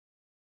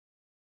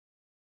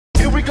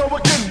we go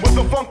again with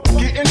the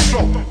funky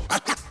intro.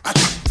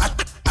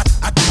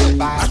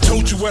 I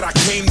told you what I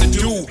came to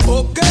do.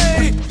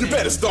 Okay, you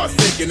better start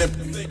thinking it.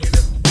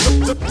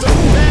 The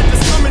band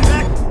is coming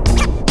back.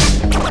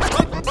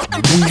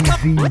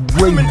 Weezy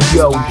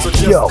Radio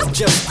Show.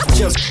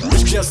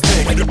 Just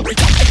think. Your own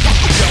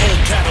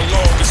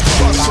catalog is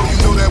crossed, so you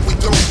know that we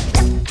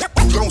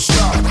don't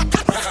stop.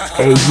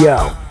 Hey yo,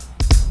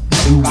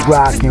 you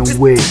rockin'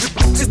 with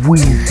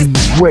Weezy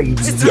Radio.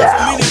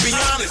 Be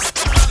honest.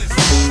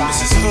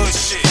 This is hood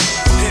shit,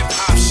 hip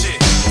hop shit.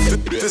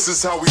 This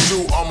is how we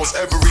do almost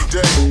every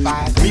day.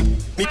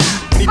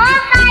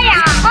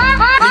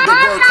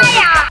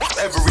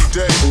 Every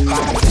day.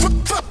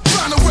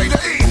 Find a way to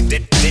eat.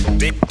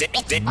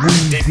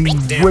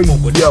 Weezy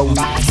Radio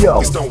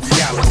Show.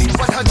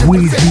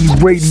 Weezy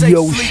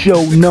Radio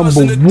Show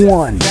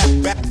 #1.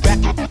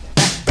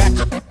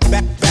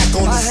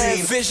 I had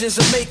visions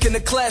of making a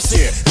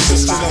classic.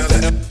 This is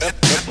another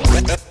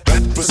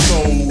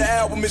episode. The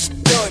album is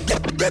done.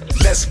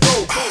 Let's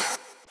go.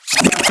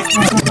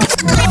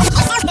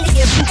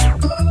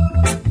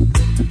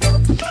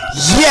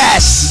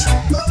 Yes!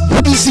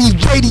 Weezy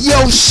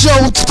Radio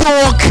Show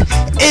talk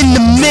in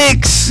the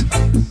mix.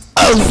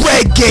 A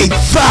reggae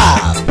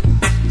vibe.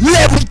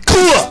 Let me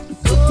go.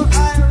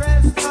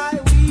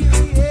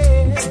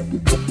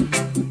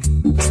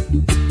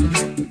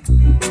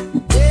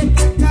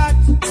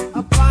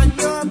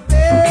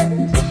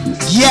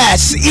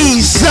 Yes,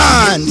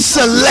 Ezon,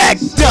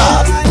 Selector,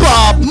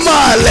 Bob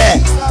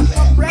Marley.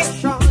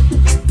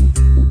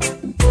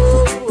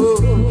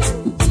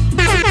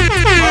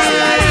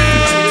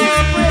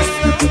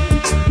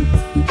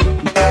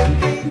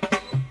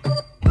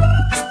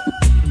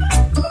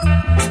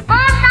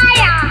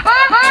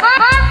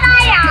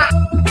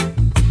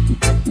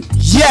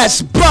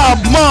 Yes, Bob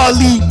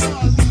Marley.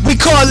 We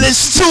call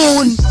this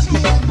tune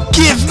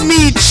Give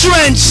Me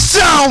Trench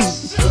Sound.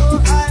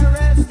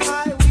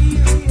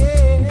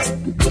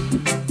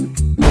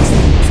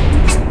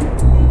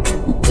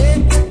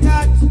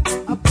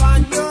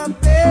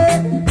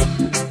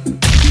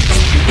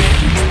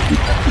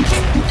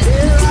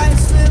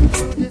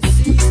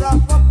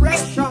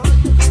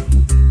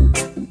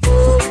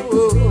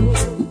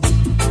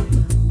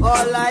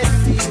 All I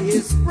see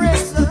is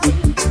prison.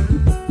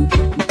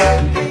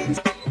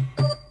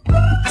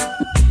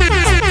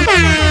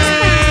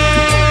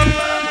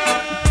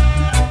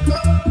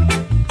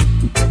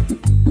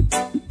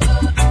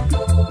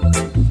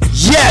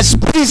 Yes,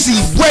 Weezy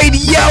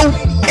Radio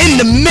in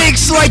the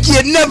mix like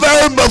you never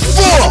heard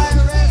before.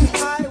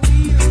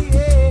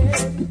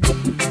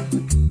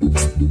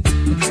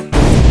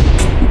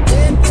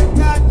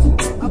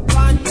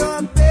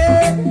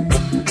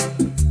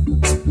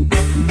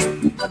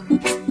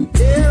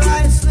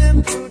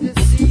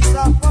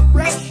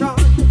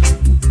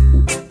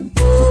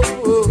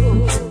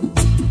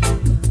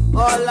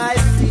 All I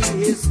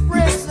see is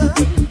prison.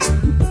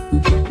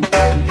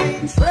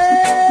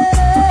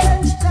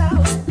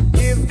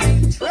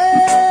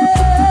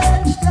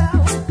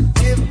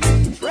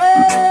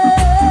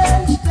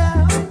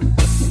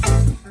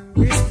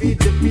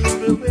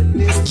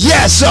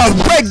 Yes, a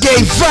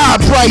reggae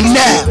vibe right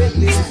now.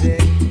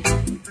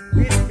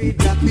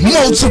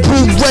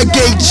 Multiple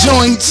reggae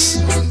joints.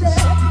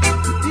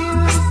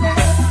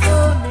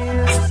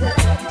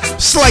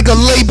 It's like a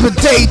Labor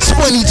Day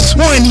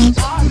 2020.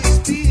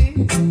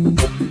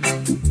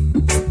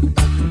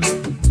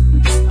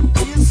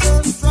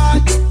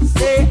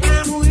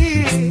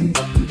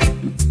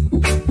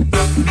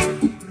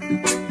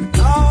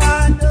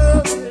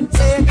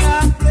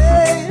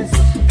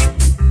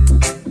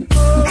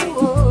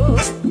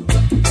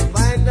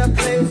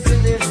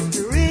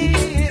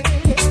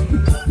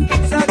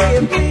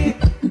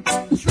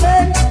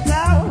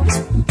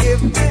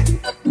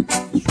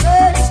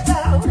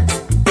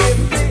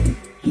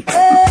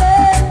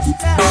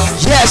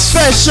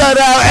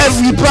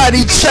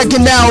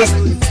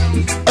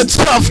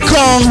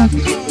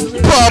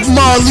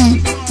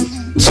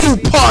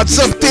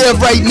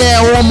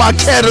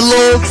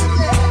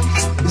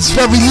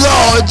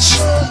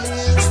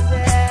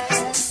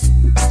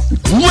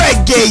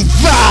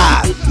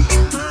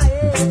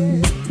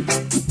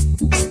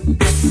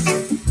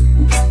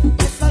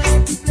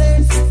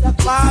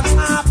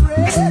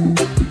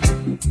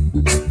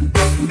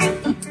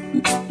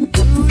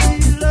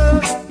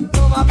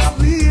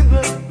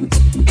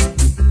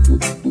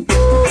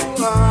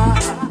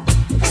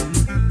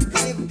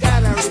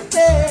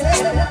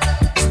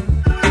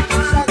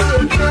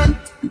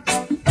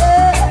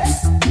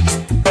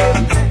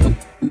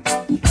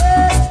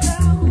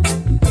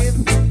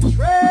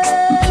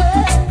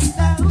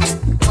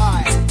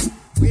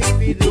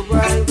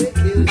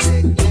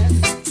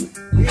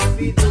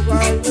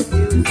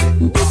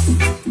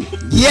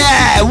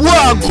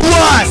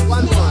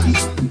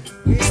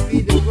 We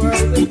feed the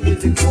world with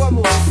music.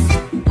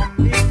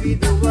 We feed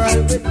the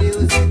world with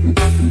music.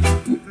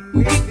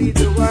 We feed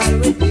the world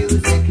with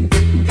music.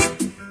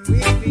 We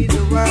feed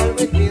the world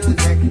with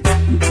music.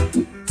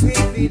 We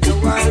feed the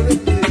world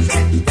with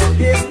music.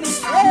 Give me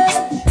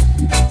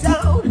stretch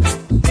down.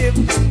 Give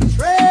me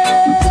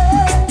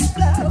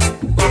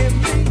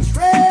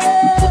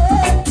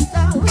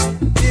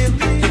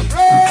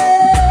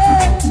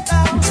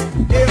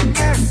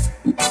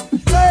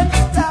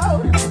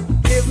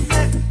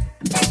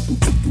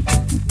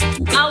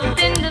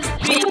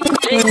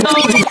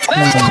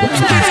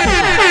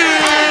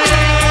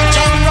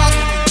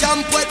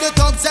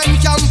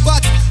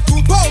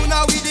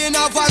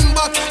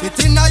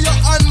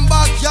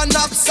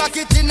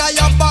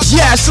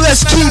Yes,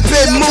 let's keep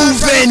it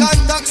moving.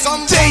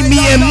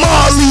 Damian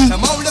Marley.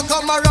 Them only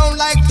come around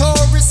like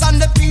tourists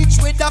on the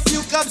beach with a few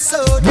clubs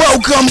soda.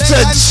 Welcome to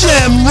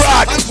Jam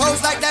Rock, And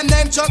pose like them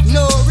name Chuck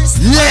Norris.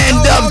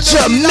 land of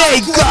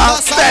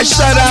Jamaica. That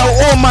shout out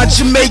all my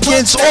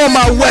Jamaicans, all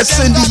my West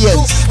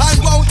Indians. And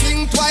won't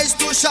think twice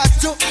to shot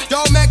you.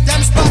 Don't make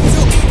them spot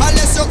you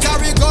unless you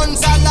carry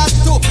guns a lot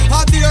too. A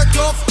beer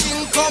tough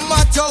king come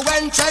at you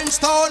when trench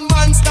town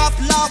man stop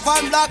laugh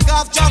and block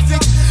off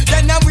traffic.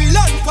 Then them we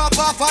learn pop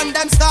off and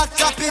them start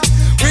chop it.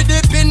 With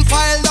the pin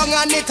file long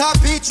and it a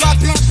beat drop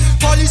it.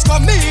 Police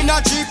come in a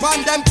jeep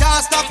and them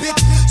can't stop it.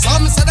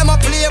 Some say them a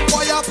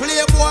playboy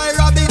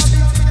rabbit.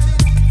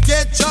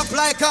 Get chopped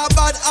like a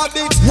bad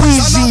habit.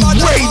 Weezy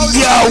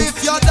Radio.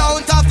 If you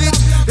don't have it,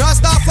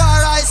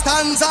 Rastafari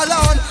stands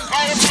alone.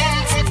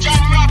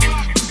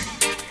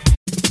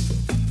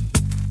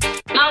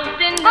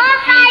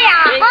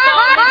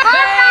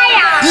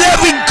 Let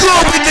me go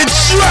with the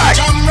track.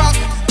 Jam rock,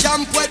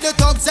 camp where the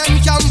thugs and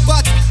camp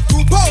at.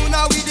 2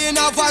 pounder within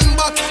a van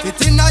back.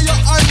 It inna your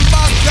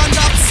handbag, your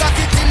knapsack,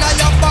 it inna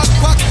your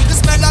backpack.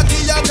 This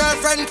melody your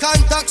girlfriend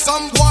contact.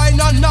 Some boy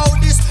not know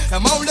this.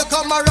 Them only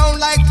come around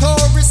like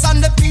tourists on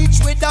the beach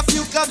with a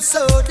few club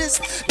sodas.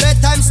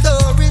 Bedtime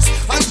stories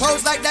and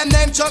pose like them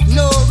name Chuck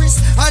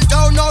Norris. And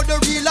don't know the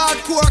real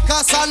hardcore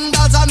cause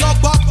sandals are no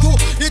back to.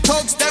 The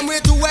thugs them we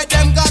do where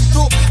them got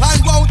to.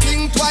 And won't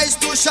think twice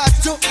to shot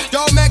you.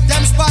 Don't make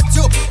them spot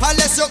you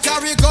unless you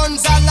carry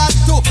guns a lot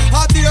too.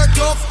 A beer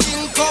tough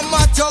king come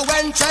at you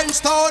when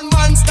trench town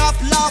man stop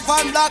laugh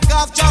and block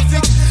off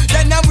traffic.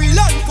 Then them we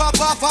learn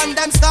pop off and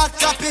them start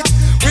chop it.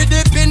 With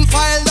the pin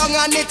file long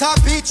and it a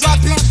beat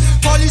drop it.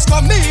 Police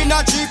come in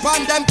a jeep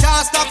and them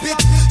can't stop it.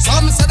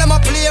 Some say them a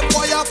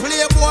playboy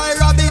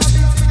rabbit.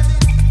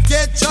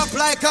 Get chopped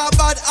like a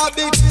bad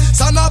habit.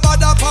 So no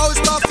bother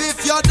post off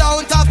if you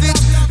don't have it.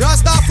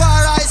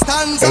 Rastafari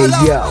stands Hey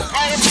alone. yo,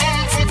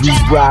 you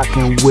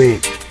rockin'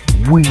 with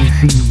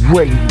Weezy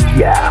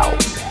Radio.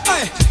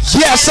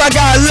 Yes, I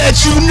gotta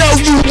let you know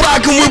you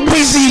rockin' with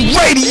Weezy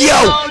Radio.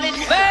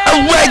 A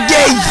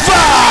reggae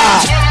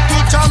vibe.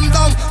 Jam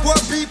down where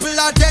people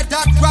are dead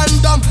at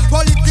random.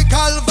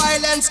 Political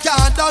violence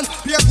can't done.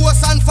 Play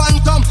ghost and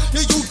phantom.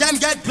 The youth them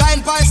get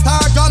blind by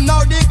stardom.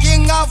 Now the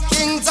king of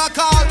kings are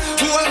called.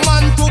 Whole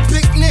man to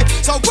pick me.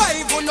 So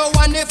wave on no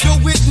one if you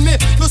with me.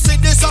 To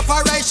see this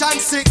operation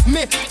sick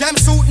me. Them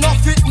suit no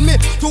fit me.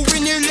 To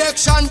win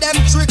election them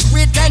trick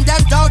with them.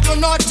 Them down to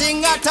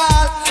nothing at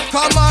all.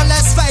 Come on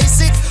let's face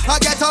it. I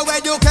get our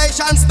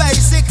education's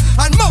basic.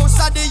 And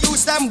most of the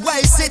youth them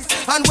waste it.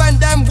 And when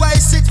them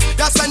waste it,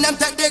 that's when them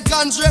take the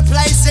guns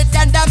replace it.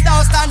 Then them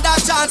don't stand a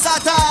chance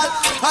at all.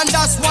 And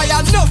that's why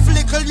enough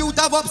little youth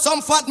have up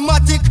some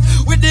fatmatic.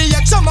 With the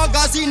extra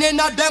magazine in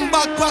a them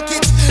back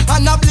pocket.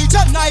 And a bleach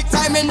at night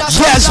time in a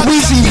Yes,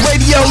 Weezy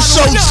Radio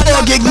Show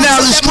Talk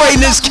acknowledge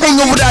greatness, king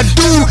of what I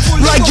do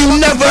like you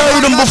never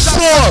heard him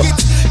before.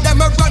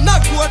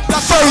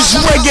 First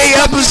reggae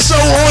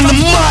episode on the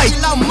mic.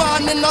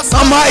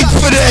 I'm hyped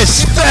for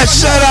this. Fat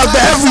shout out to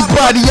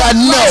everybody I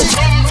know.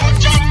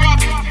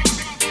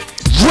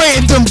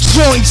 Random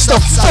joints to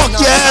fuck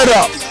your head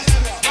up.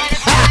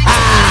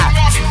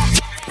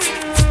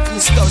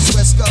 East Coast,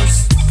 West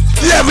Coast.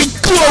 Let me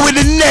go with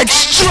the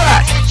next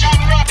track.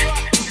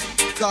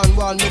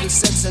 Cornwall,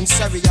 Middlesex and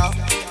Surrey, y'all.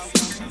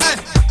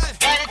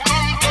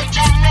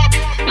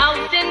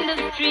 Out in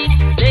the street,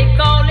 they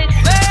call it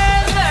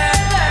murder.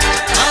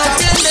 Out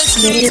in the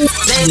street,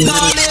 they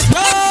call it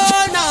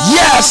murder.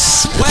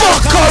 Yes,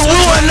 fuck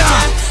Corona.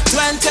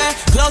 20,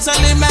 close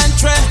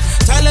elementary.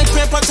 Telling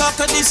people talk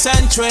of the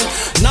century.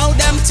 Now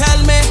them tell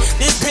me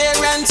the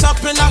parents up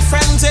in a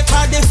frenzy.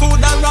 Cause the food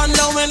that run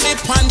low in the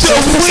pantry.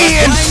 The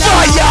wind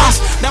fire.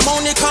 Them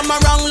only come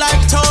around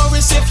like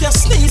tourists. If you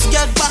sneeze,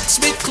 get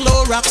boxed with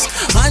Clorox.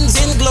 Hands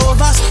in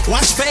glovers,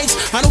 wash face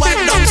and wipe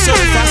down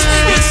surface.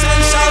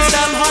 Essentials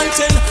them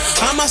hunting.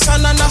 I'm a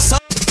son and a son.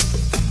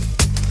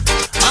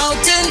 Out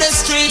in the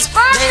streets,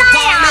 they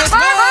call it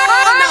murder.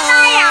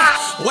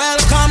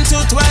 Welcome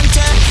to 20,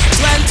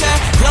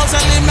 close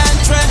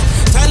elementary.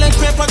 Telling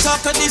people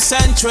talk of the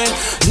century.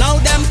 Now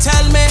them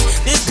tell me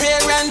the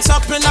parents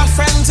up in a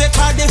frenzy.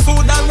 Cause the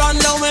food that run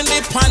low in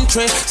the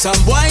pantry. Some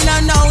boy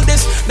not know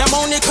this. Them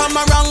only come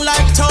around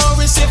like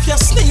tourists. If you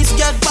sneeze,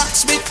 get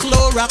boxed with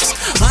Clorox.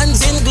 Hands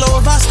in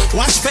glovers,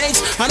 wash face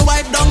and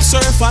wipe down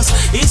surface.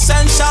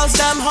 Essentials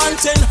them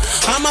hunting.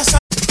 I'm a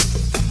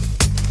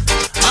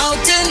out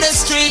in the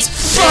streets.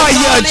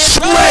 Fire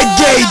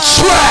reggae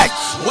track.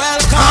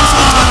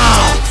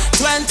 Welcome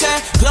to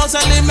 20, close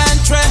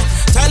elementary.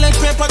 Telling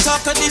people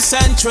talk of the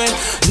century.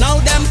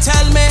 Now them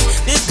tell me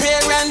the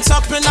parents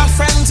up in a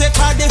frenzy.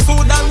 Cause the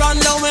food that run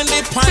low in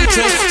the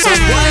pantry.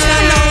 Some boy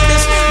not know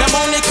this. Them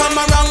only come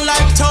around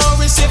like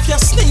tourists. If you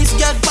sneeze,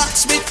 get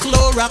boxed with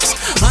Clorox.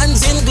 Hands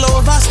in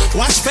glovers,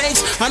 wash face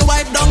and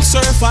wipe down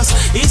surface.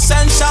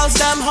 Essentials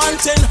them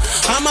hunting.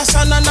 I'm a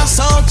son and a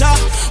soldier.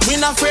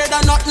 We not afraid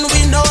of nothing,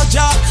 we know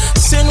ya.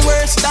 Sin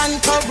worse than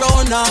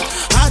corona.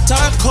 Hot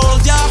or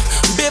cold ya.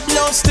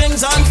 Biblos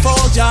things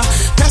unfold ya.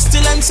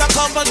 Pestilence a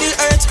cover the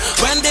earth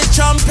when the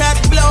trumpet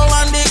blow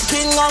and the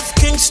king of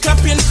kings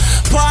stepping.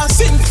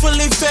 Passing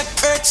fully fake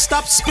earth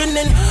stop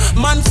spinning.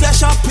 Man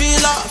flesh a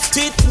peel off,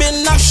 teeth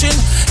been gnashing.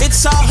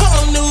 It's a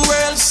whole new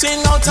world sing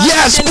out.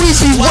 Yes,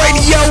 Weezy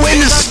Radio in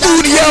the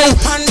studio,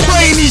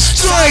 playing these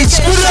joints.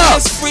 What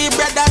up? Free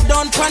brother,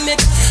 don't panic.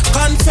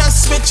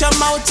 Confess with your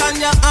mouth and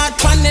your heart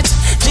on it.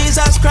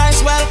 Jesus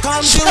Christ,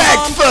 welcome to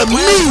home.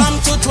 Welcome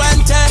to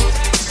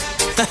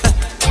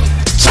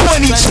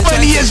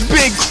 2020 has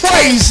been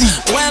crazy.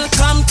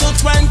 Welcome to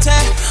 20.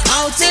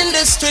 Out in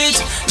the street,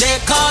 they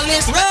call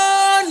it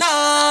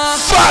Rona.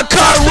 Fuck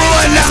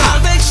Corona.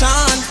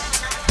 Salvation,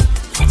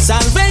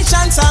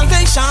 salvation,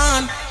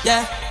 salvation.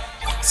 Yeah.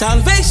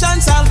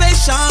 Salvation,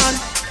 salvation.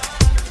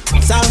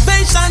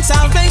 Salvation,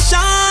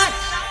 salvation.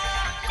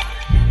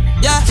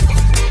 Yeah.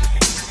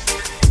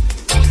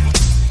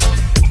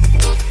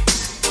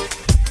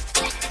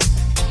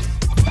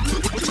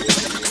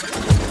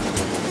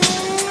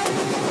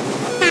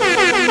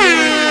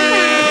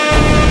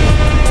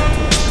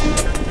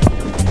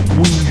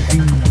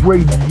 Weezy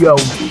Radio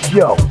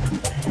Show.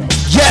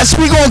 Yes,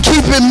 we gonna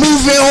keep it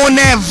moving on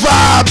that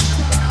vibe.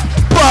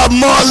 Bob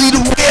Marley,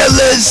 the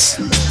Wailers,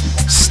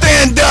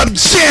 Stand Up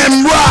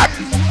Jam Rock.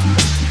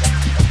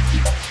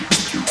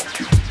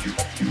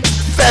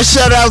 Fat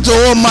shout out to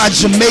all my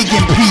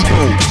Jamaican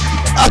people.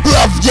 I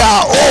love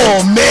y'all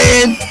all,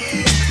 man.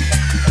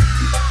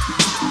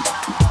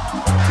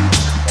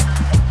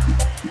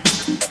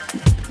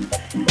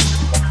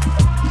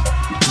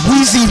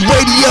 Weezy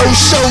Radio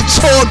Show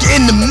Talk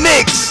in the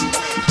mix.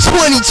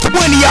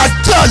 2020, I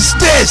does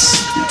this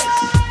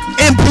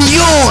and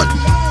beyond,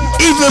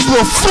 even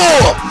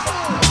before.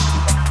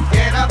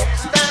 Get up,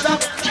 stand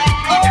up,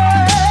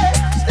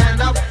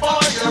 stand up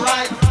for your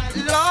right.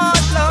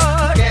 Lord,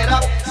 Lord, get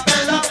up,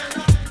 stand up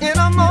in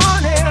the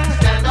morning.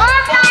 Stand up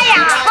for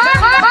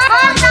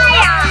your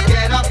right.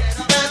 Get up,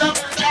 stand up,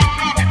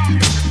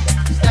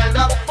 stand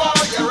up for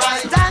your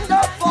right. Stand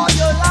up for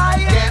your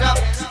life. Get up,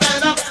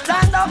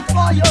 stand up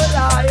for your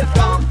life.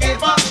 Don't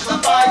give up the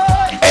fight.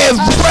 And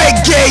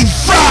Reggae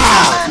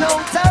Vibe.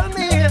 Don't tell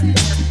me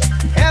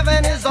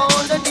heaven is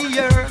under the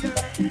earth.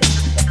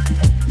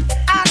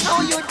 I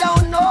know you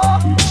don't know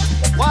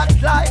what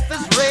life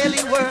is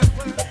really worth.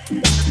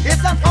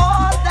 It's not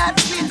all that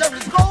glitter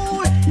is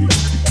gold.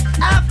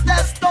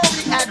 After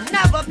story had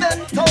never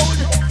been told,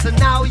 so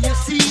now you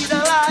see the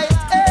light.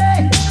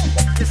 Hey,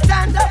 you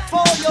stand up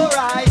for your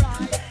right.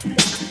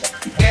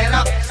 Get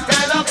up,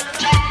 stand up,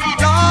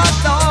 Lord,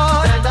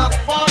 Lord. Stand up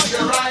for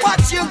your right. What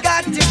you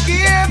got to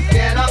give?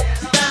 Get up,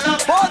 stand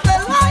up for the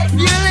life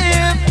you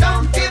live.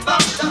 Don't give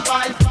up the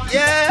fight.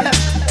 Yeah.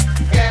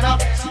 Get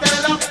up,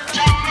 stand up.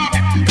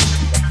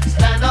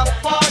 Stand up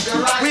for your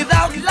right.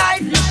 Without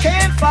life you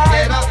can't fight.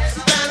 Get up,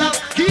 stand up.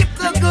 Keep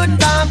the good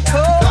time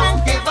cold.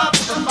 Don't give up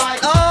the fight.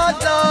 Oh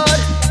Lord.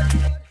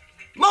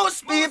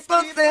 Most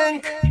people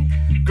think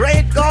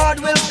great God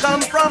will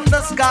come from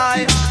the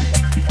sky,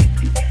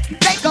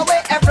 take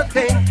away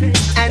everything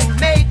and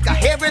make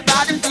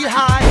everybody feel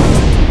high.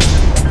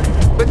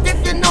 But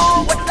if you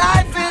know what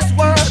life is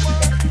worth,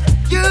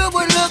 you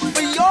will look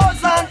for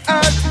yours on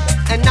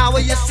earth. And now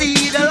you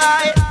see the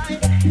light,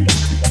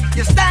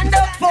 you stand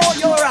up for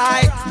your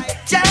right.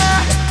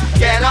 Yeah.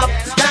 Get up,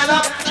 stand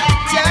up.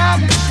 Yeah,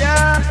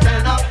 yeah.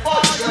 Stand up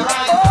for your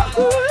right.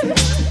 Oh.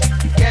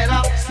 Get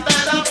up,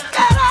 stand up.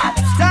 Get up,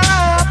 stand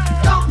up.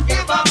 Don't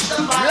give up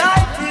the fight.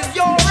 Life is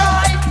your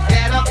right.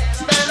 Get up,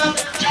 stand up.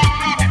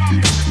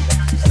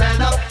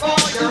 Stand up for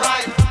your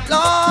right.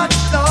 Lord,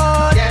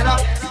 Lord. Get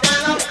up,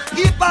 stand up.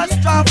 Keep us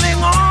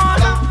traveling on.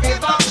 Don't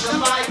give up the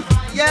fight.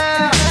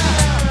 Yeah.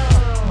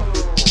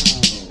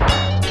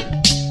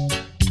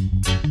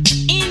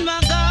 In my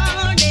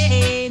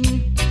garden.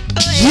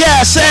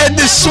 Yes, I had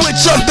to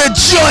switch up the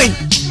joint.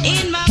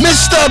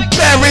 Mr.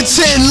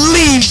 Barrington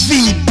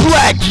Levy,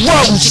 Black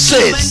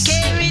Roses.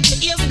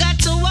 You've got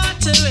to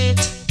water it.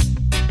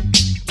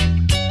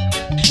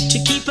 To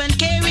keep and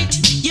care it,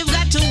 you've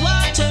got to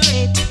water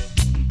it.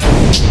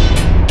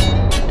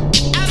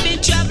 I've been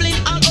traveling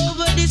all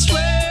over this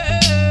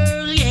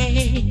world,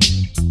 yeah.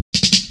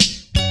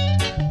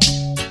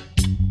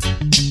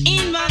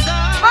 In my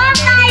garden,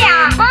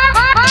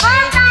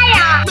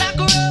 black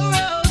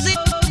roses,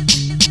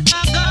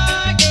 my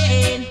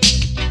garden.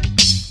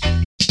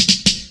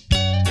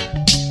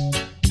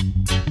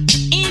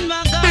 In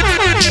my garden,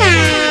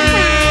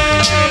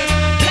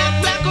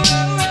 black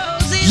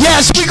roses.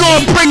 Yes, we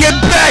gonna bring it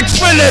back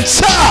from the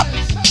top.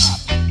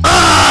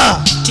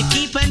 To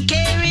keep and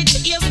care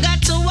it, you've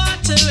got to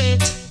water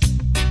it.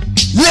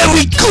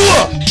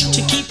 Lyrical.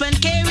 To keep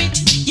and care it,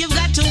 you've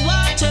got to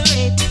water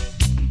it.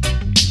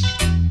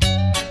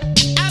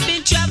 I've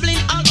been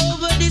traveling all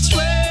over this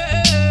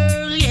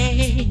world,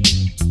 yeah.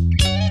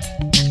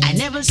 I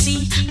never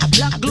see a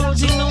black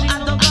glows in no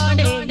other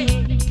garden.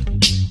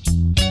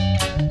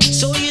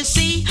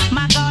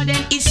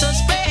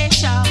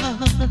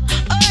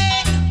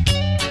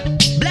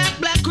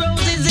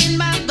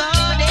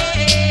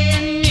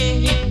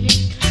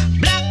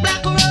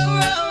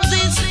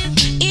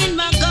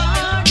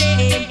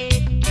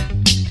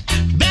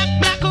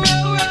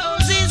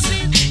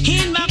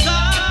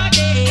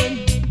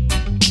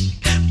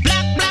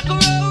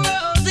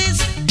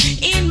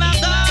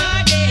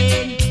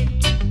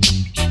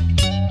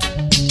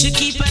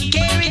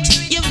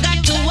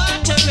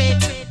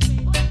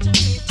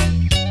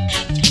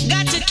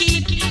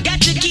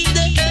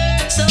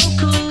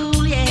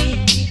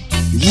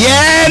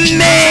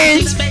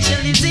 man.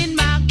 Special is in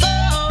my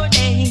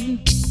garden.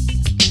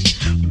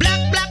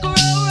 Black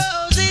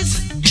roses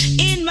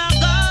in my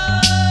garden.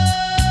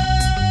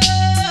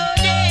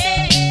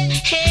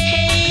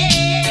 Hey.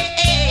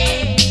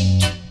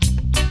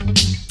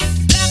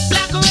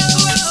 Black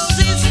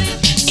roses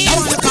in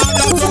my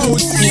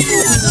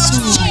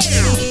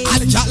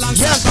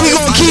Yes, we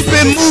gon' keep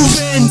it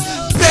moving.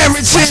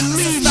 Barrington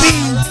Levy,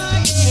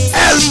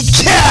 Alley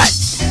Cat.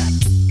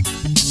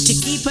 To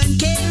keep and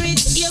care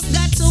it, you've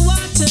got to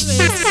water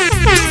it.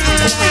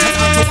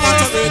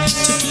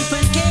 To keep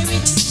and care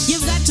it,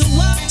 you've got to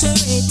water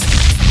it.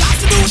 Got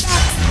to do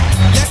that.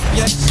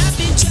 Yeah. I've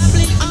been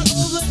traveling all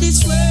over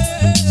this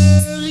world.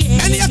 Yeah.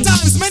 Many a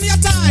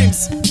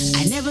times.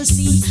 I never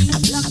see a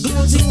black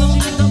rose in no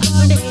other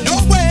garden. No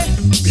way.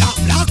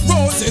 Black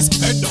roses,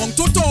 head down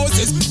to toes.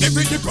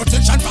 Every the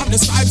protection from the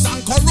stripes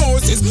and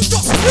corrosives.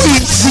 Just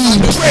Weezy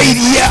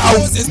Radio.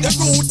 Moses, the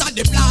root of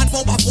the plant,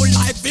 powerful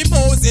like the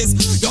Moses.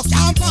 You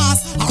can't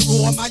pass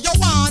aroma you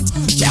want.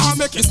 Can't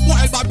make it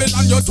spoil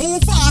Babylon, you're too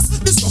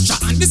fast. The structure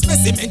and the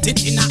specimen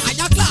in a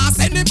higher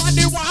class.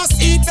 Anybody wants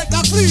it,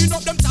 better clean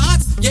up them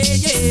thoughts. Yeah.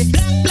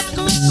 Black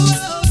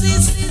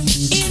roses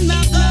in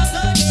my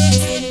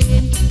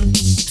garden.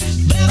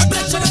 Black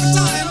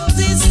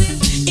roses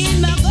in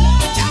my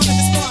garden. Can't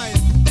make it spoil.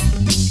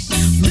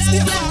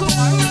 Black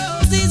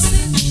roses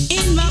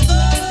in my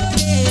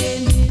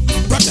garden.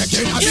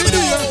 Protecting at the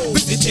day,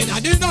 visiting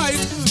at the night.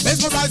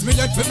 Mesmerize me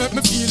yet to make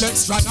me feel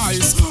extra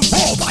nice.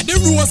 Over the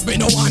rose, me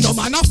no want no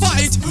man a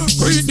fight.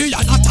 Read the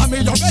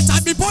anatomy, you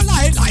better be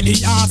polite. Like the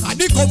ark and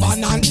the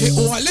covenant, the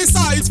holy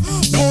site.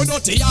 No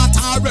dirty heart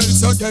or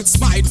else you get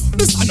smite.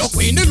 This a no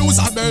queen, the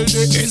loser bell,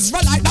 the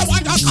Israelite. The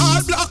one you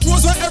call black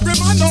rose where every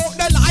man out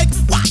they like.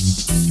 What?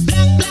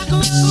 Black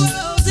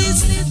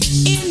roses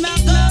in my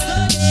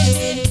garden.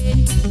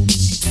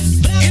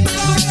 In the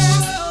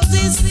garden.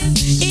 Roses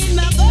in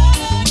my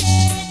garden.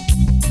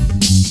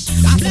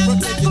 That's the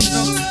Black protecting, you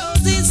know.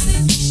 roses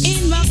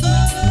in my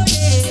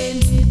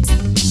garden.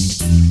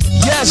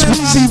 Yes,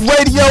 Weezy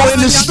Radio in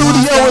the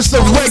studio. It's the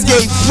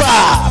Reggae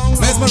 5.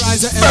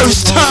 Mesmerize your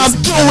First time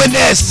doing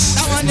this.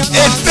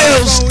 It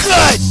feels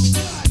good.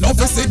 Love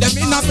to see them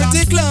in a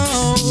pretty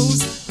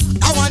clothes.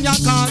 That one you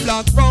call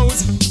black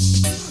rose.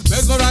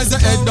 Mesmerize the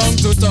head down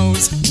to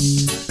toes.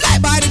 Play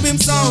by the beam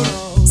sound.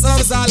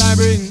 Sounds all I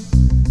bring.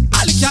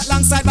 Alley Cat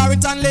alongside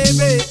Barrington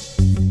Levy.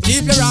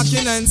 Keep you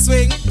rocking and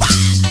swing.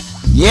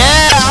 Yeah,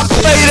 I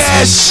play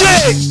that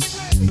shit.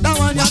 That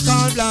one you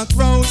call black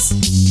rose.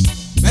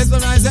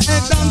 Mesmerize the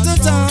head down to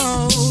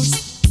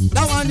toes.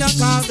 That one you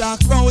call black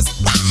rose.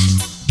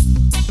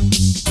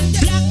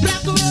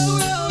 Black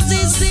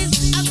roses,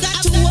 I've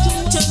got to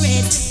water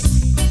it.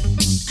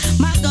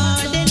 My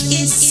garden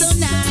is so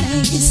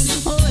nice.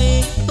 Something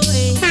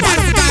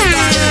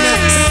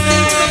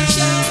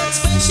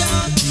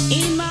special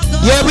in my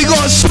garden. Yeah, we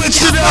gonna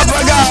switch it up.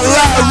 I got a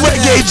lot of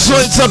reggae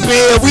joints up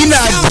here. We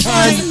not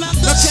done.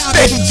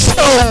 Stay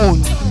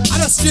tuned. I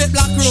just straight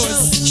black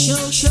rose.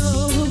 Show.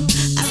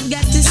 I've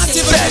got to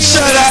say. Fat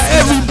shout out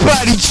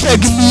everybody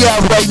checking me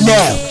out right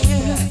now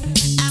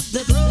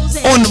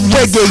on the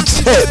reggae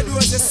tip. Red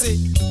rose, you see.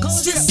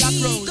 Straight black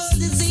rose.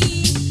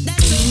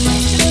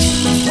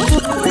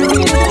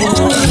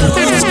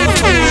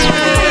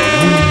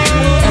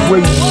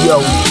 Radio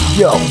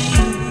Show.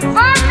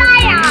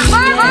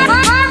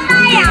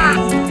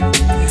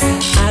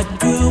 I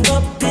grew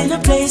up in a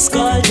place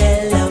called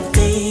De La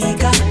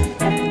Vega,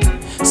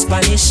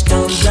 Spanish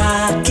Town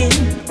rocking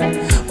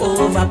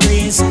over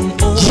prison.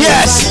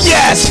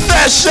 Yes,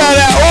 fat shout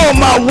out all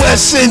my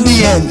West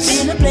Indians.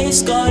 In a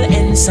place called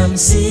Ensom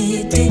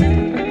City,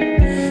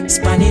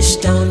 Spanish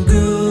Town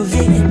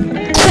grooving.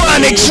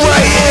 Chronics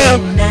right here.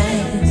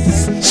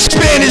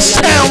 Spanish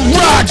Town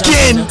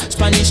rockin'.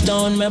 Spanish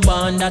Town, me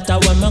born, that's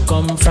where me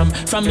come from.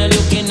 From you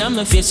looking at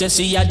my face, you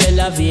see a De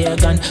La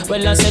Vegan.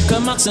 Well, I say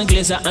Max and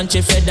Glazer,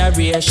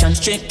 Anti-Federation.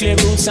 Strictly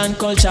roots and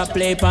culture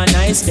play per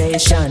nice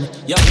station.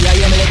 Yeah, me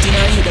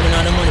letting you them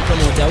on the money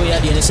promoter. We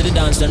are doing this to the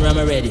dance, done ram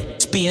ready.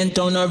 Spain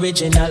Town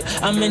original.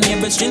 And my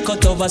neighbors drink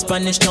out over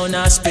Spanish Town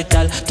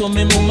hospital. To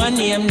me mama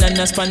name,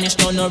 Nana Spanish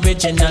Town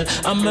original.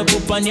 And my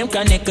papa name,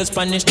 Kaneka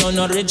Spanish Town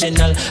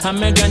original. And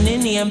my granny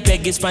name,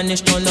 Peggy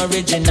Spanish Town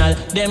original.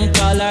 Them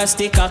call her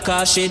sticker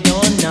cause she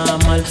don't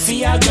normal. For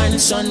your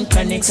grandson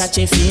connect such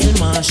a field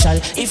marshal.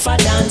 If I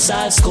dance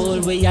at school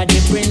we are the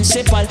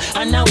principal.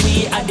 And now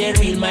we are the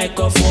real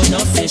microphone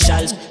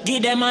officials.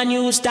 Give them a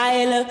new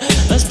style.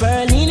 A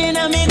Sperling in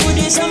a me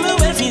goodies and me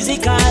well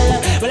physical.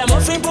 Well I'm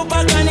offering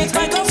proper connect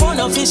microphone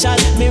official.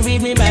 Me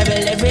read me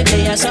Bible every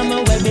day and some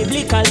well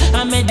biblical.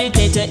 I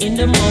meditate in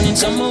the morning,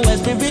 some well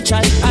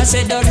spiritual. I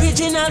said the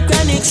original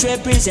chronics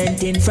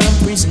representing from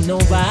prison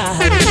over.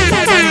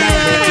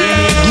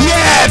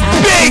 Yeah,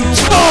 big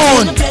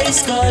tune. A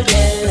place called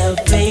De La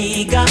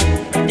Vega,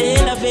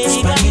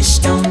 Spanish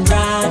Town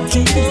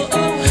rocking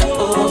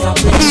over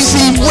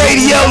Weezy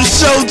Radio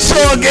Show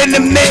talk in the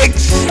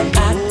mix.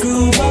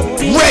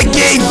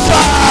 Reggae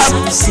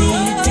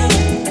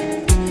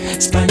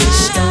 5.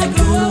 Spanish Town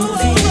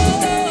grooving.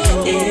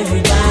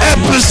 Everybody.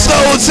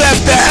 Episode episodes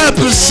after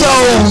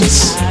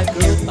episodes.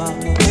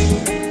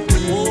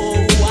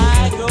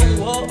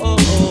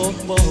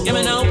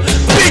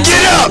 Pick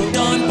it up.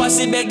 Down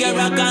posse beggar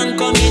I can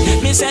come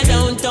in. Me say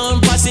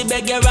downtown posse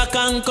beggar I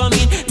can come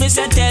in. Me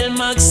say tell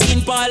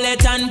Maxine,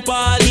 Paulette and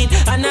Pauline,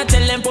 and I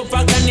tell them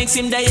Propagandix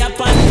him they up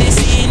on the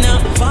scene.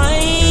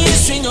 Fine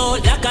string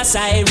out like a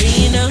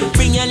siren.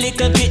 Bring your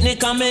little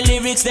picnic and my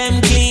lyrics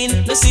them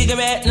clean. The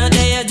cigarette no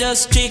they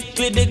just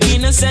strictly the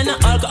green. And send no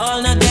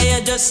alcohol no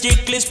they just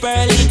strictly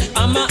spurling.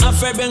 I'm a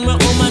afraid bring my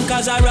woman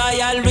cause I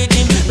royal with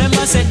him.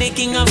 Remember said the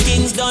king of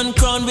kings done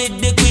crown with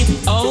the queen.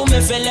 Oh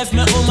me fell left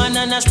my woman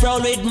and a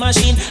sprawl with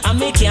machine. And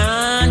me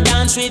can't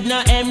dance with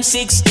no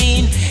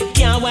M16.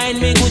 Can't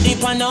wind me good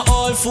deep on the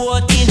all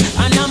 14.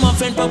 And I'm a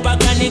friend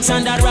Propagandix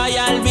and the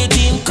royal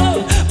regime.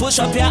 Come, push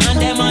up your hand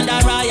them on the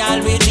royal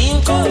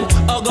regime. Come,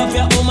 hug up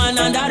your woman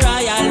on the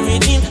royal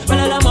regime.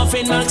 Well, I'm a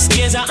friend Max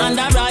Gazer and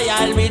the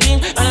royal regime.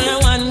 And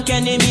I'm one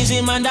Kenny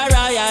Museum and the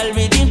royal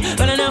regime.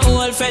 Well, I'm the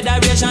whole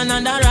Federation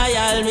and the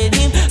royal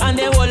regime. And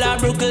the whole of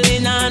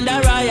Brooklyn and the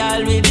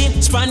royal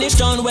regime. Spanish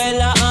Town,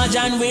 well,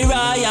 and we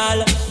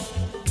royal.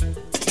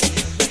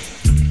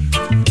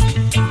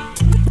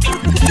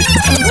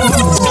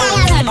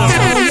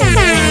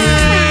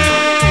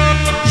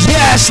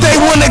 Yes, they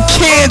wanna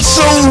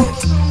cancel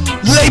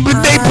Labor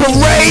Day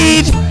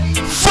parade.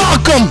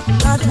 Fuck them.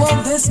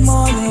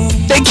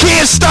 They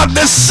can't stop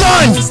the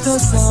sun.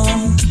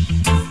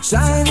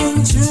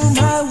 Shining through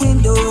my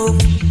window,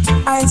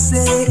 I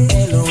say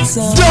hello,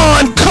 sun.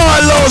 Don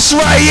Carlos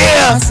right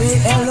here. I say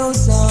hello,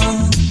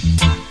 sun.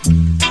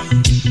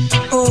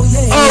 Oh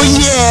yeah. Oh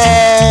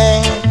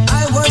yeah.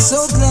 I was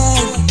so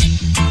glad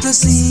to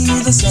see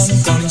the sun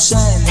come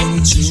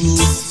shining through.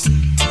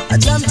 I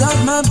jumped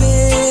out my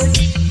bed.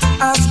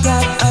 I've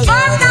got a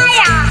lot of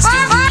things to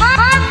do.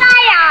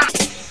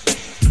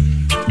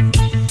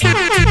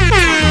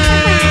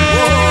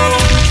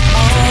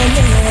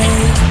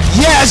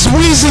 Yes,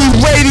 Weezy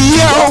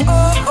Radio.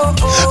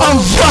 I'm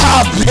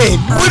vibing.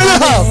 What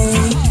up?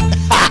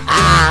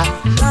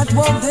 That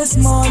woke this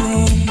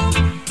morning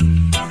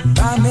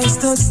by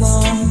Mr.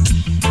 Sun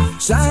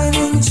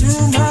shining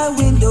through my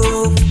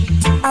window.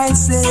 I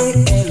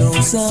say hello,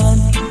 sun.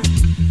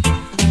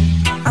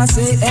 I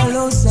say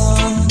hello,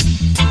 sun.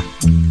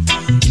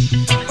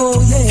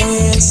 Oh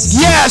yes.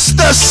 Yes,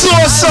 the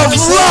source of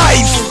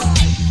life.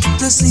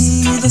 To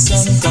see the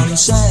sun come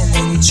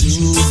shining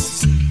through.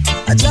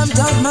 I jumped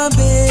out my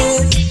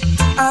bed.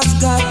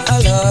 I've got a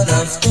lot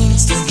of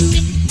things to do.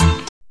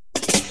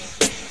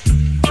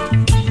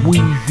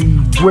 Weezy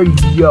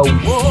Radio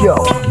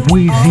Show.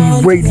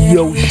 Weezy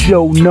Radio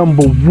Show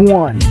number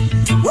 1.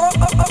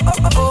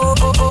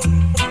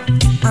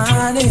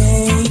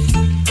 Honey,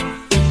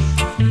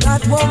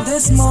 that woke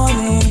this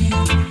morning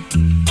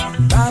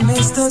by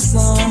Mr.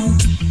 Sun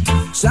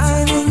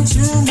shining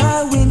through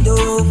my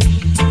window.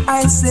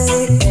 I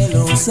say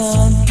hello,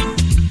 sun.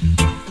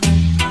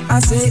 I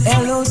say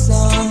hello,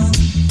 sun.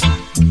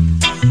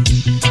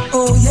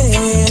 Oh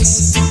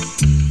yes,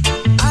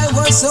 I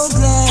was so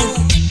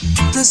glad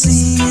to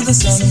see the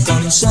sun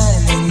come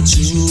shining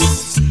through.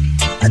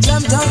 I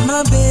jumped out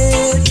my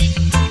bed.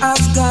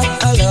 I've got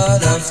a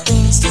lot of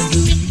things to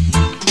do.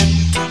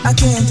 I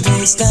can't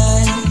waste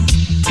time.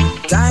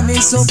 Time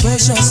is so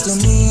precious to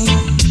me.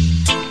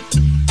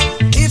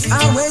 If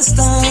I waste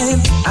time,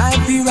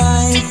 I'd be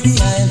right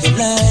behind the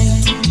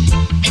line.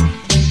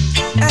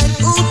 And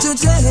who to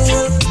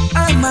tell?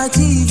 I might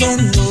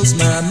even lose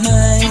my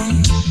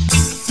mind.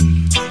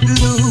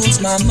 Lose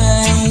my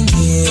mind,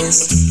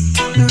 yes.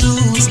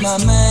 Lose my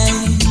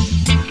mind.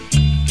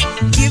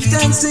 Give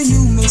thanks to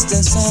you,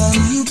 Mr. Sun.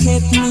 You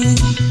kept me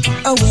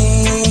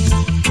awake.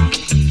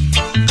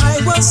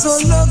 I was so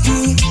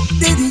lucky,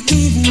 didn't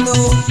even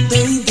know,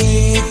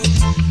 baby.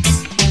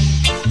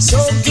 So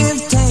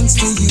give thanks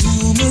to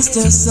you,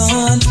 Mr.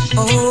 Sun.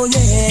 Oh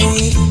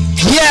yeah.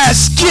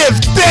 Yes, give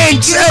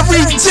thanks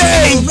every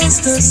day.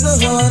 Mr.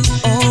 Sun.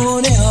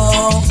 Oh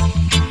no.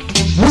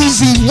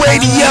 Weezy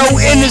Radio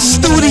in the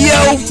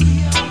studio.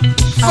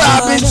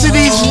 Vibing to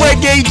these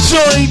reggae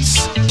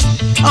joints.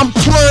 I'm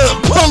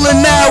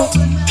pulling out.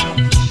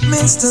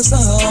 Mr.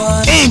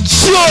 Sun.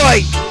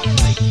 Enjoy.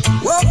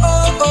 Whoa,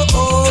 oh, oh,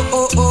 oh,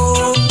 oh,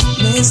 oh,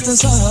 Mr.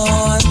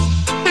 Sun.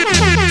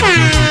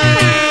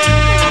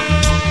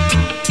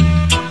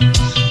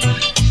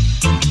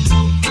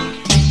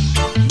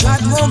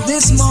 God woke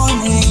this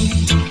morning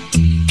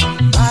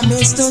by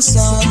Mr.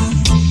 Sun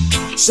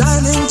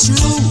shining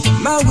through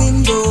my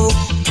window.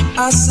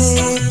 I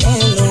say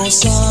hello,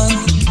 sun.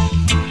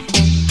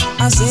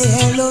 I say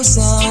hello,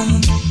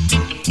 sun.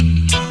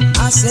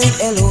 I say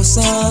hello,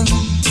 sun.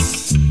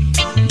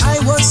 I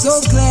was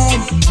so glad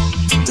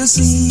to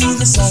see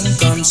the sun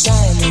come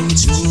shining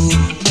through.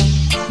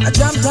 I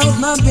jumped out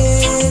my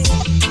bed.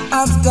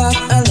 I've got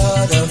a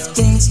lot of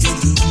things to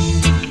do.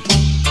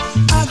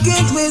 I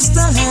can't waste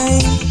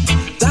time.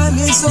 Time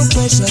is so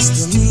precious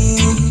to me.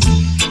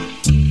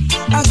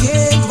 I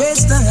can't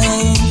waste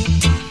time.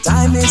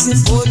 Time is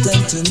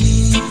important to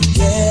me.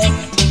 Yeah,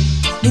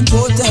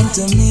 important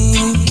to me.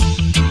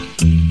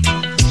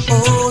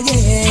 Oh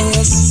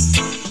yes.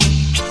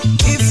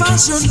 If I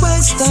should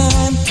waste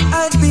time,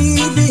 I'd be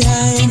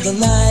behind the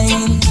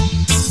line.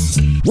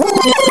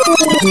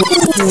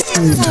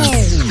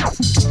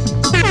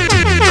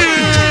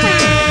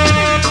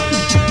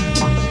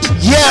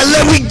 Yeah,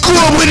 let me go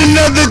with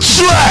another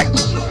track.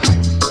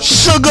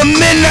 Sugar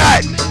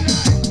Midnight.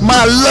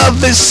 My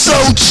love is so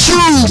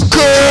true,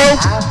 girl.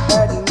 I've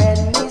heard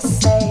many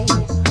say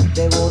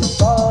they won't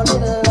fall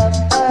in love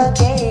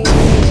again.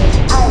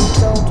 I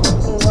don't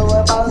know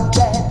about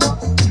that,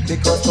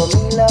 because for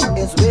me love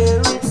is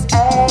where it's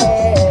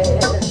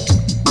at.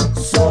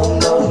 So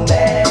no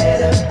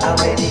matter how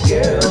many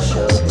girls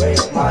should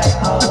break my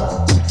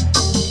heart,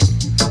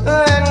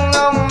 and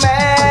no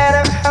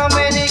matter how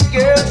many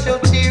girls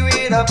should tear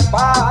it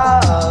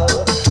apart.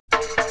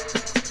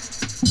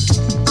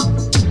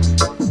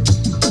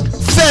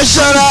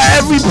 Shout out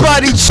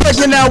everybody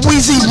checking out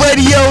Weezy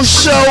Radio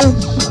Show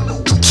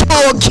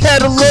tour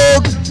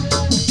catalog,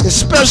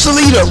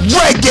 especially the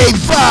reggae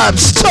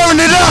vibes. Turn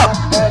it up.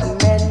 I've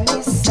heard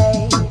many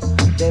say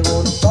they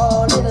won't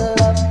fall in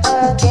love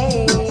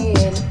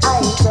again.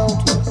 I don't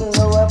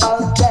know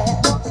about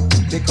that,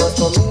 because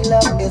for me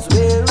love is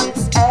where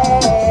it's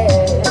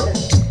at.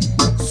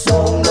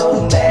 So no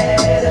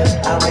matter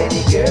how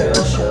many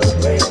girls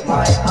should break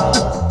my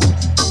heart,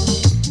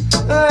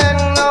 and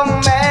no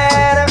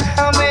matter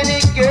how many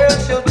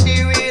girls should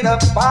tear it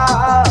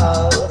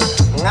apart,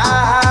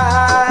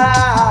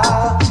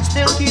 I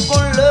still keep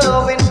on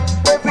loving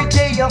every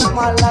day of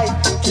my life.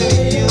 To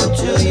you,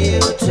 to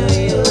you, to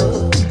you,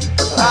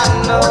 I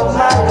know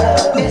my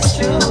love is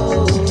true.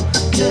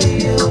 To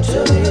you, to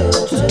you,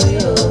 to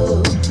you,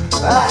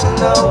 I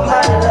know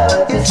my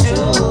love is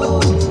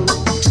true.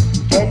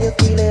 Can you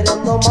feel it in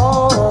the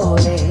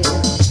morning?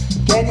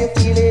 Can you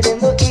feel it in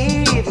the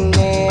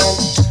evening?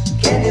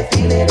 Can you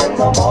feel it in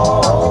the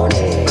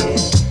morning?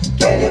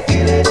 Can you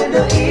feel it in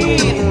the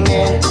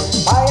evening?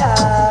 Fire,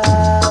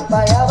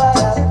 fire,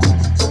 fire,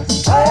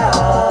 fire,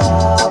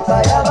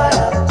 fire, fire,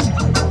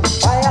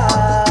 fire,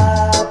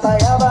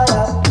 fire,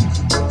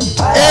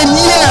 fire. And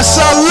yes,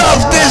 I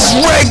love this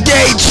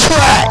reggae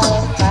track.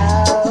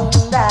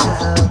 Found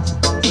out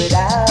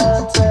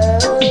without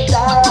a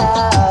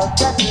doubt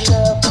that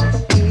love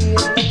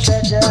is a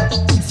treasure.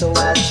 So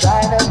I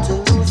try not to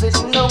lose it,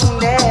 no,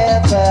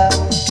 never.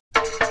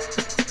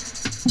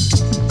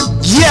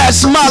 Yes,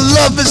 my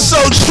love is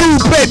so true,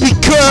 baby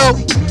girl.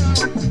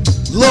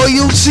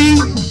 Loyalty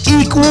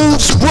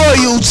equals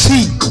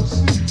royalty.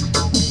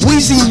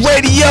 Weezy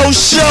Radio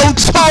Show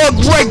talk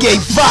reggae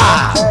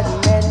vibe. Heard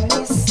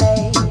many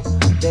say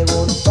they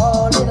won't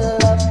fall in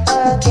love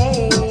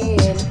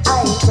again. I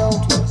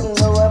don't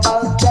know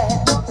about that,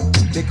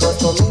 because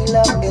for me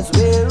love is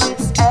where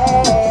it's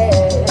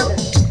at.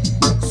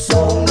 So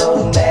no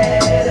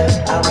matter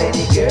how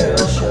many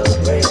girls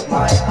should break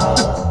my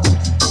heart,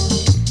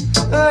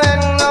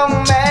 and no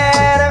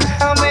matter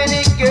how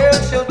many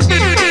girls should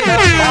tear it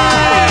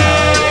apart,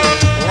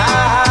 I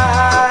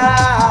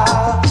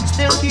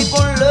still keep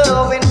on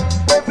loving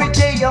every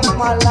day of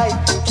my life.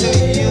 To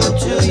you,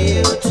 to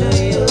you, to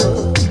you,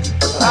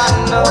 I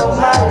know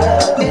my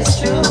love is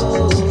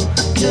true.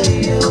 To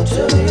you,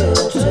 to you,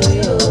 to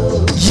you.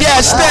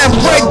 Yes, that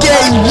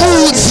reggae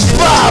roots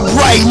vibe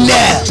right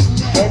now.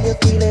 Can you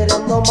feel it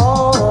in the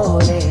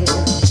morning?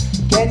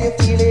 Can you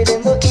feel it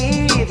in the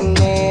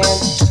evening?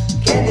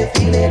 Can you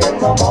feel it in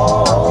the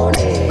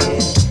morning?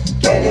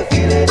 Can you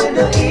feel it in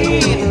the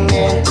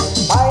evening?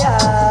 Fire,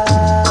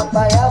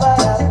 fire,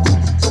 fire,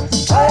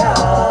 fire,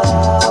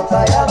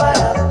 fire,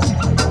 fire,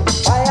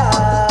 fire,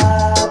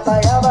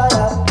 fire, fire,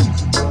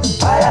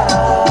 fire,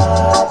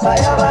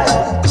 fire,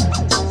 fire.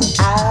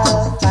 I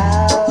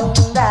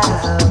found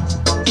out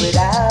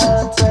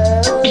without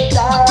a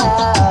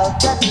doubt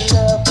that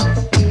love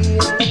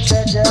is a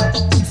treasure.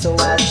 So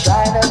I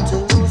try not to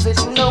lose it,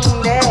 no,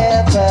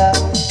 never.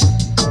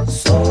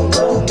 So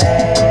no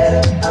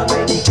matter how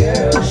many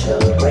girls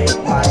should break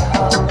my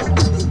heart,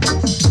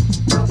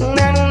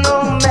 and no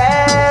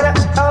matter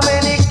how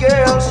many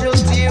girls should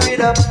tear it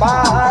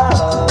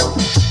apart,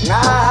 I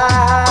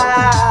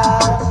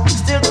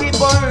still keep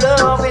on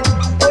loving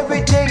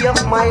every day of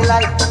my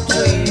life. To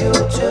you,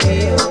 to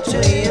you, to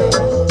you,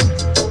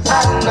 I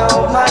know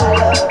my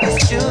love is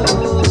true.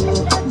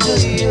 To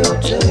you,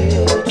 to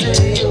you, to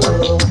you,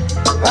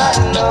 I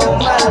know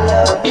my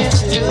love is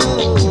true.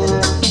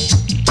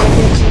 Can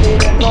you feel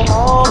it in the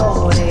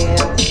morning?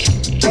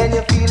 Can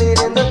you feel it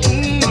in the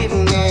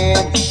evening?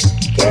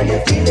 Can you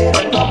feel it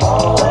in the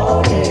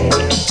morning?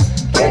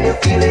 Can you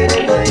feel it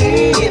in the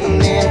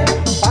evening?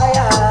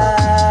 Fire,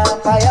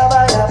 fire,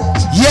 fire.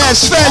 Yes,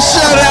 fat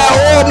shout out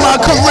all my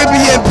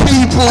Caribbean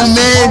people,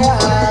 man.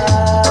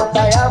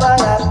 Fire,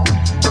 fire,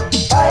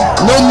 fire.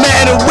 No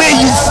matter where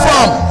you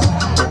from.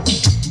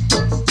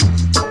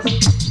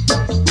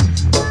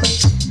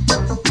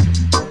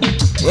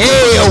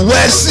 Hey, a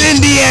West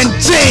Indian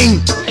thing.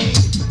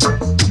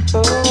 Oh,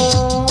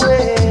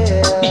 well,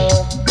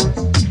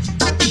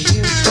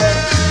 you just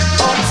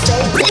all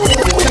say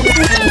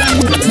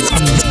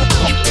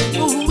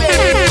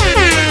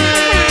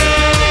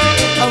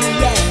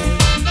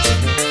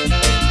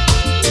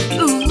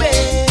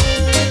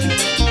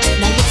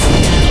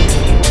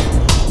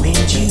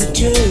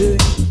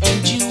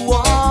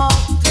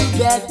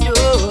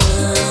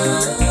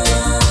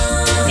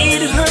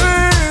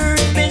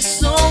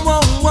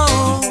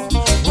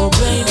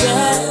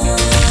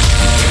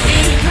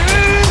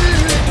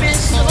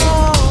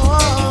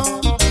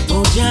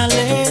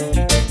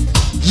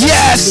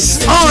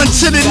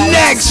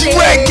next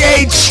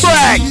reggae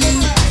track.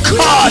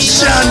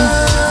 Caution.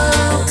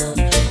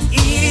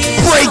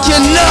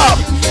 Breaking up.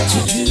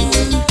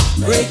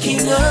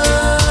 Breaking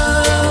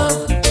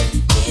up.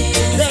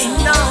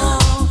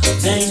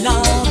 They know.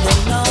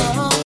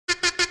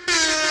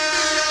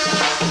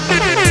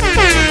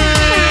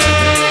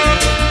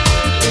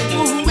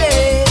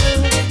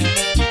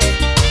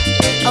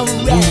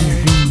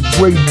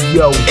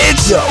 Radio.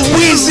 It's a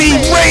Weezy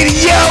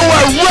Radio,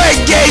 a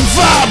reggae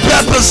vibe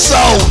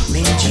episode.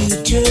 When you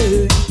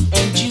turn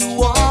and you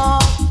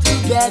walk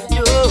through that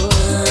door,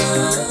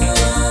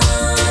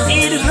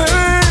 it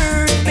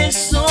hurt me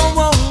so,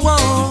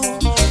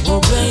 oh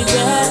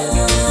baby.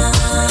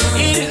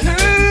 It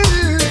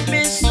hurt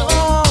me so,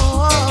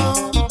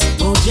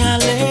 oh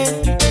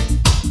darling.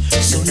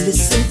 So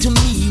listen to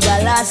me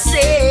while I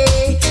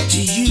say to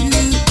you,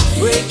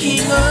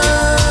 breaking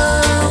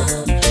up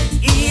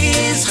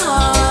is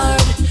hard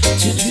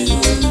to do.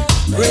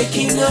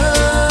 Breaking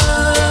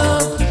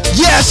up.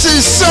 Yes,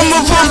 and some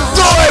of them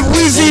thought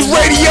Weezy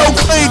Radio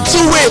couldn't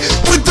do it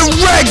with the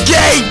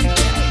reggae.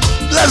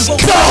 Let's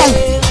go.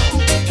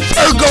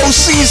 Virgo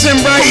season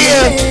right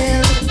here.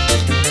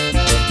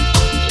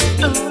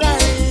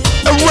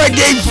 A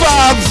reggae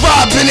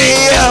vibe in the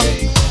air.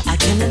 I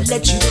cannot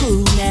let you go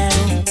now,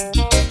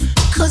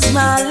 'cause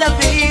my love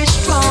is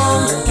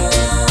strong.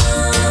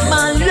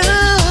 My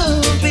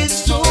love is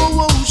so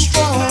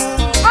strong.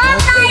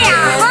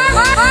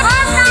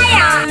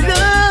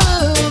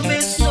 Love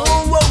is so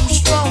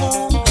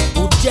strong,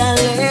 oh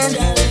darling.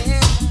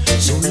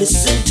 So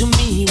listen to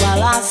me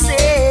while I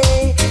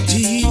say to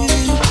you,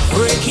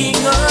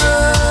 breaking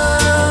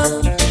up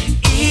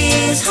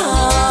is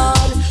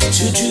hard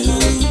to do.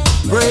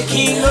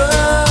 Breaking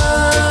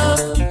up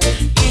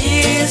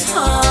is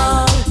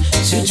hard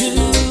to do.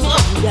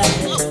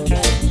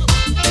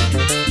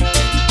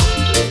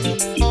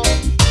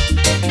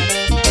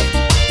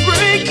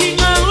 Breaking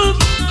up.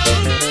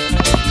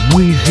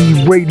 Weezy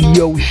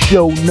Radio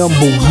Show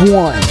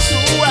 #1.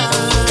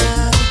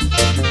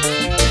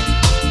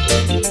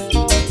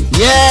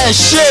 Yeah,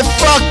 shit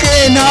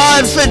fucking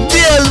hard for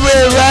deal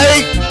with,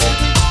 right?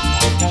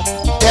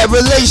 That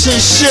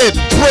relationship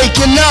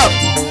breaking up.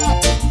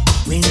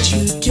 When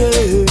you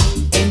turn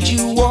and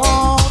you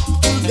walk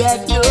through that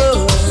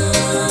door,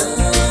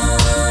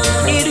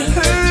 it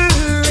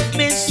hurt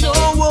me so,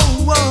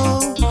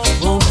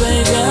 oh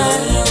baby.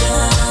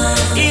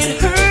 It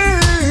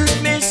hurt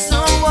me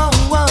so,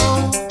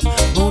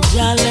 oh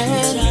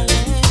darling.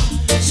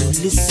 So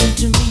listen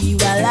to me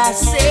while I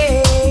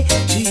say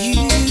to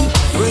you,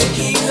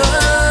 breaking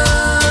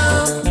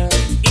up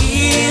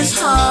is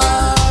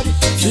hard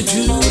to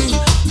do.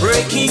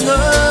 Breaking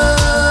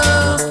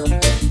up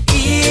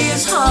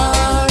is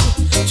hard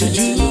to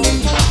do.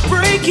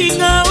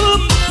 Breaking up,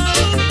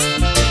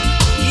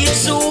 it's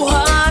so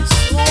hard,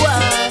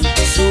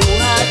 so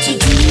hard to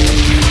do.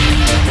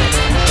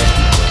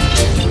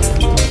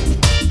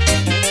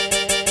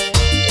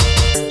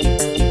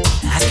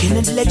 I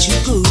cannot let you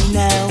go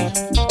now,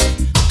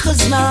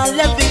 'cause my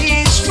love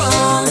is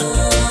strong.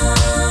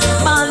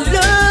 My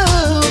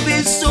love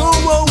is so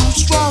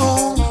strong,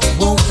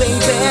 oh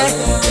baby.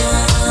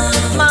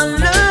 My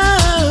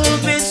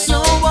love is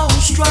so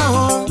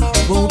strong,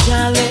 oh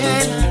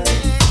darling.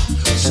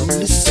 So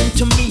listen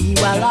to me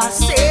while I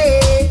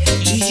say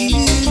to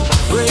you,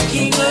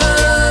 breaking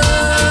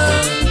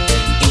up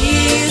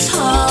is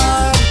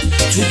hard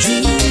to do.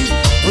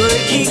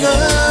 Breaking up,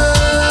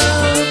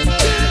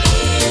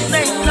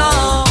 they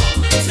know.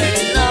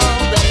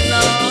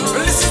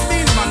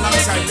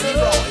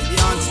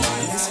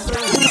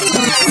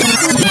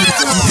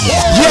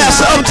 Yes,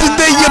 up to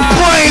date your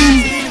brain.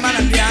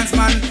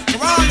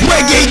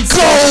 Reggae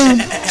Gold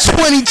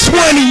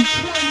 2020.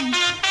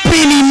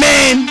 Beanie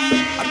Man.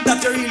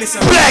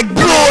 Black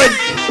Blood.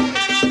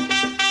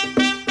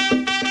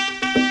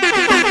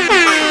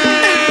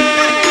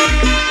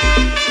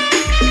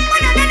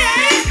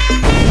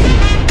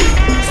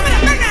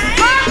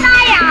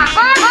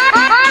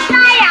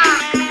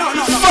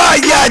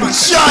 Fire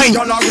giant.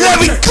 Let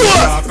me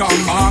cook.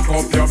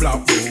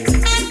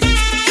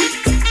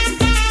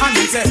 And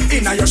he said,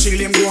 inna your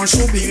shield him go and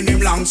shoot in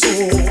him long so.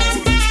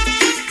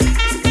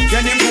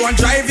 Then him go and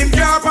drive him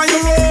car on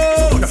your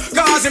road,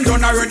 'cause him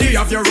done already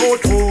have your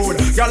road code.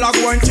 Y'all a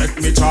go and check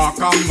me chalk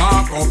and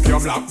mark up your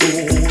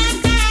blackboard.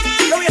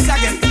 Now yes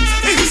again.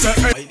 He said,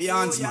 hey, the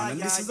hands man,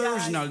 and this is the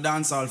original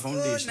dancehall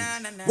foundation.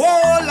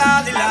 Whoa,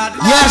 ladi, ladi.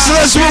 Yes,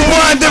 let's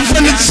rewind it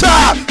from the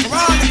top.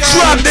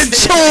 Drop the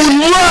tune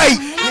right.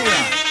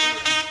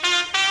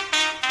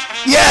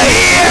 Yeah,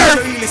 here.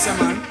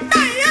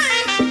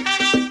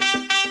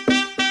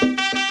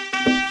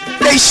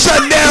 They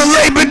shut down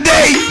Labor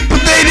Day,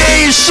 but they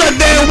didn't shut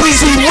down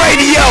Weezy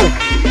Radio.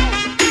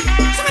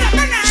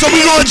 So we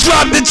gonna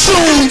drop the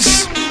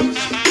tunes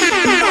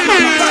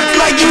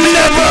like you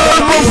never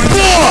heard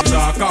before.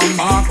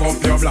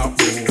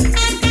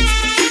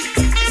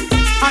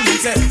 And he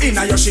said,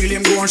 inna your shield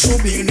him go and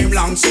shoot in him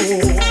long so.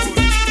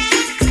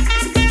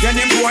 Then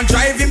him go and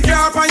drive him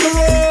car on your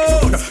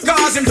road.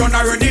 Cause him done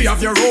already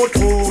have your road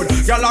code.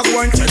 Y'all are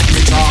going to take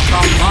me talk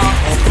and mark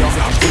up your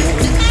black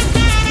code.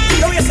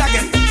 Now yes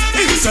again.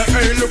 He say,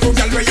 hey, look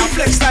girl where you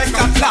flex like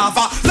a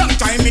lava. Long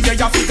time in there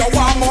you figure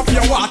warm up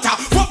your water.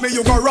 What me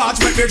you garage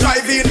make me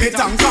drive in me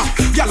tanker.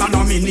 Y'all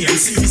know me name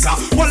Caesar.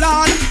 Well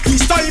on,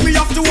 each time me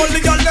have to hold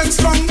the girl them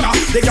stronger.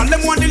 The girl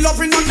them want the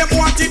loving and them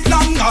want it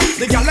longer.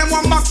 The girl them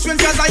want Maxwell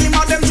cause I am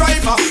a them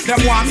driver.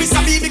 Them want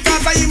Mr. B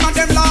because I am a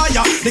them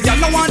liar. The girl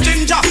don't want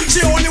ginger, she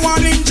only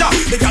want ninja.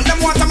 The girl them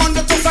want a man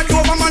that tough like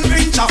Overman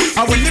pincher.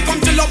 And when they come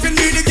to loving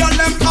me, the girl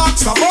them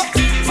ask for what?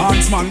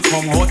 Hans man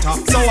come out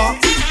so what?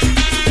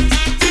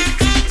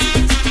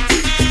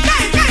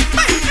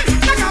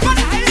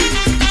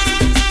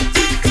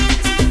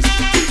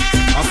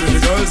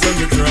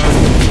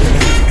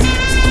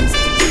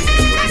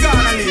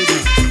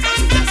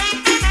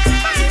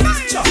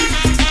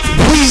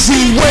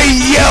 Weezy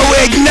Radio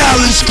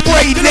acknowledge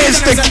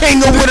greatness, the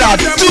king of what I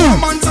do.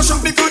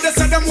 Because they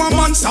say them want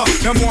monster.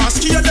 Them want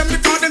scare them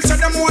because them say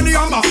them want the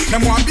hammer.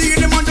 Them want be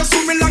in the man just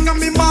swimming long and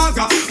me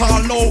maga.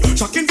 All no,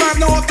 shocking vibe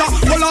no after.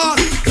 Hold on,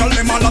 tell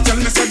them all tell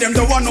me say them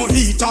don't want no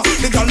heater.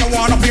 The girl don't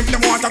want a pimp,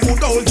 them want a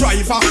good old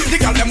driver. The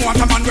girl them want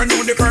a man when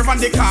know the curve and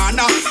the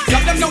corner.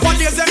 Girl them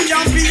nowadays them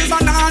can't feel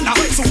banana.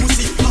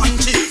 Susie,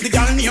 Punchy, the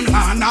girl named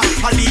Lana.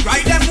 All the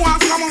right them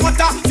want come on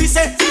water. They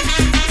say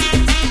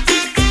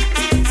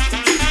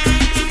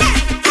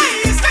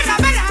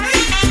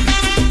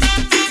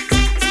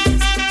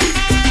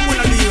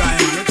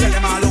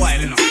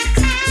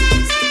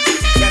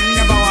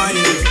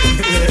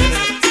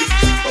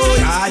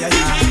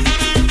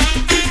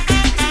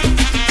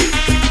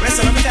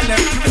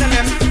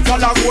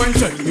go and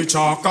take me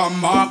chalk and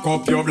mark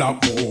up your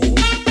black board.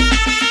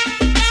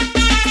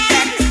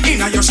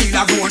 Inna your shield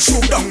I go and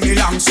shoot down the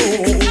long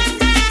sword.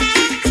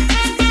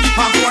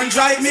 I go and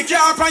drive me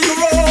car on your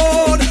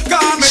road.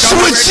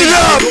 Switch it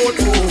up.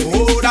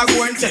 I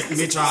go and take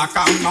me chalk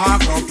and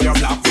mark up your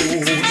black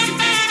board.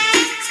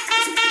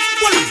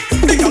 Well,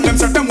 the girl them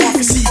say them want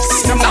to see.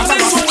 Them want to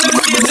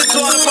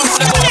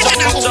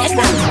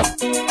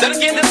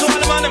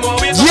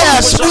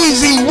yes,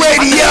 Weezy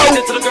Radio,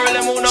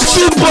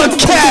 Super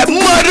Cat,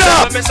 mud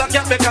up.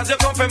 Because you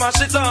come from my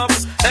shit up.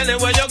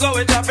 Anywhere you go,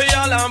 it's happy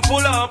all and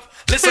pull up.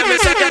 Listen,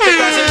 Mr. Cat,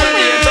 because it's when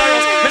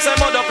dangerous. Mr.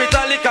 Mud up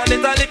italic and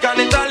italic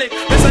and italic.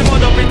 Mr.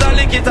 Mud up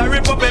italic, it a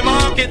rip up a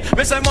market.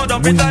 Mr. Mud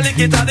up italic,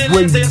 it a the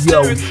latest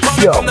lyrics.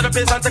 Come to the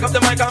place and take up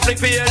the mic and flick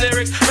for your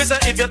lyrics. Mr.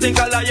 If you think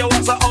I lie, you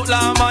want to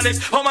outlaw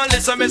manics. Come and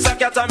listen, Mr.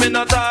 Cat, I'm in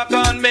a talk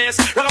on miss.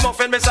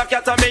 Ragamuffin, Mr.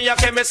 Cat, I'm in a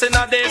chemist in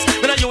a this.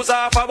 Me no use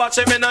half a watch,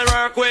 me no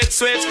work with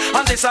switch.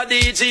 And this a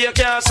DJ, you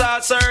can't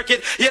start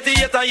circuit.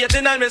 88 and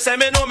 89, me say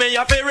me know me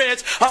a fi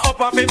rich. And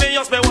up and fi me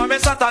just me want me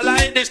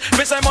satellite dish.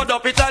 Me say mud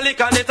up italic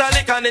and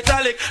italic and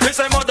italic. Me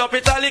say mud up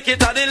italic,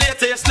 it a the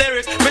latest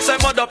lyrics. Me say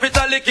mud up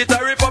italic, it a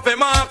rip up a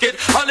market.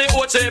 And the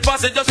OJ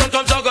passage just don't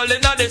come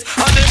juggling at this.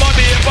 And the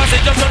Bobby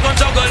passage just don't come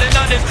juggling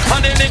at this.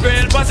 And the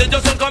Negril passage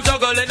just don't come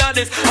juggling at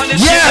this.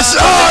 Yes,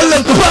 all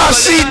the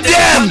posse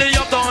them. And the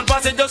Uptown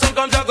passage just don't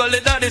come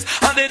juggling at this.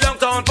 And the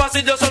Downtown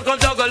passage just don't come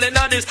juggling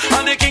at this.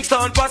 And the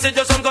Kingston passage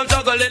just don't come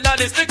juggling at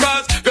this.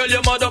 Because girl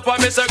you mud up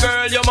and me say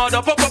girl you mud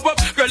up, up, up, up.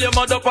 Girl you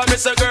mud up and me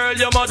say girl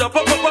you mud up,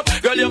 up, up, up.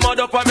 Girl you mud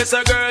up and me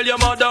say girl you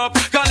mud up.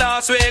 Cause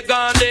last week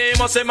gone they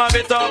must say my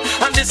bit up.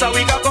 And this a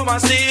week I come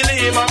and steal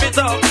him a bit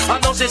up.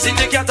 And now she see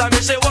the cat and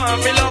me she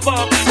want fill up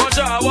up. But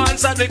you one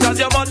side because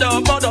you mud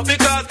up.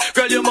 Because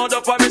girl you mud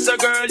up and me say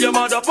girl you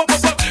mud up, up,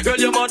 up, up. Girl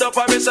you mud up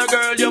and me say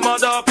girl you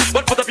mud up.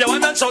 But put up your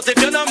hand and shout if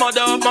you no mud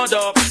up, mud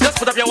up. Just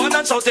put up your hand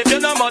and shout if you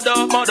no mud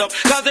up, mud up.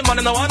 Cause the man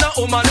in the one a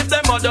woman if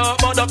they mud up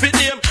with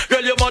him.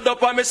 Girl you mud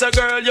up and me say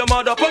girl you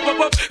mud up, up, up,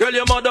 up. Girl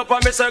you mud up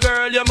and me say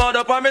girl you mud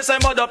up and me say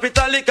mud up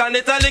italic and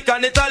italic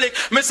and italic.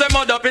 Me say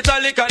mud up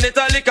italic and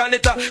italic and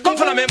italic. Come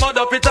follow me mud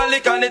up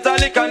italic and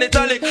italic and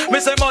italic. Me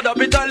say mud up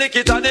italic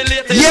it a the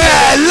latest.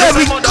 Yeah, let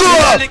me go.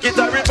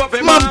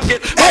 My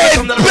head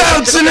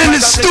bouncing in the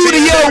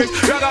studio.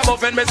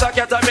 Ragamuffin me say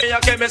cat and me a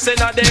chemist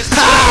in a this.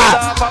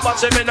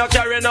 But me no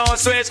carry no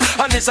switch.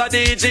 And this a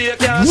DJ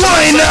can't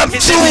wind up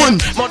tune.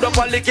 Mud up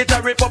a lick it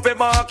a rip up a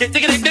market.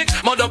 Dig dig dig.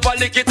 Mud up a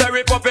lick it a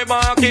rip up a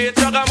market.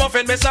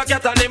 Ragamuffin me say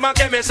cat and him a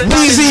chemist.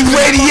 Weezy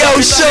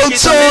Radio Show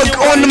talk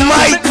on the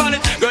mic.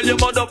 Girl you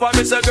mud up and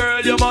me say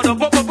girl you mud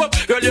up, up, up, up.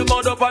 Girl you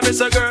mud up and me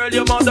say girl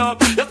you mud up.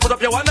 Just put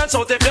up your one and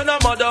shout if you no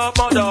mud up,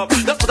 mud up.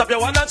 Just put up your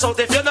one and shout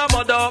if you no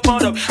mud up,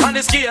 mud up. And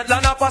the skate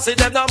land a posse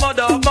them no mud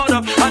up, mud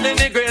up. And the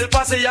Negril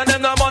posse and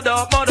them no mud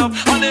up, mud up.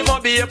 And the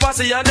Mobby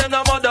posse and them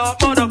no mud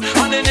up, mud up.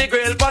 And the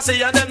Negril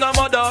posse and them no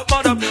mud up,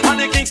 mud up. And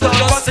the Kingston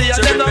posse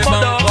and them no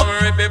mud up.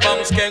 Ribby bang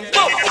skank,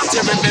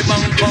 ribby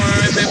bang,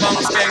 ribby bang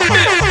skank,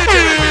 ribby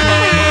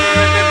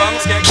bang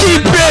skank.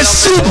 Keep it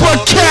Super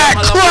Cat,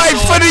 cry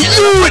for the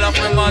youth.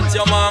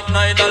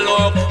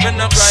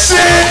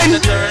 Sing.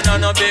 Turn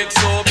on a big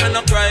soap, and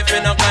a cry for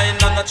no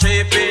kind on a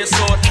 3-piece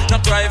suit. No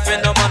cry for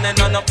no money,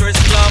 no no Chris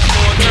Clap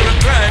food. Me we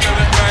cry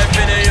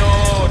for the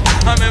youth.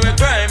 And me we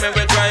cry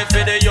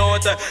for the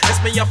youth.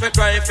 Yes, me have to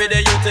cry for the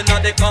youth in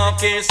the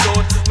khaki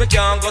suit. Me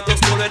can't go to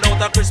school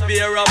without a crispy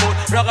raboot.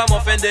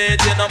 Ragamuffin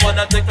dating, no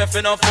mother take me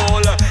for no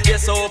fool.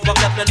 Yes, so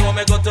pocket me know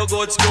me go to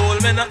good school.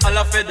 Me no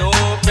all for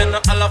dope, me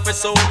no all for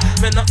soap.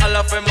 Me no all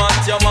for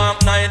Matthew,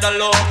 Mark, neither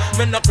low.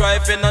 Me no cry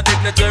for no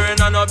dignitary,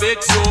 no big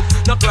soup.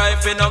 No cry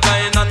for no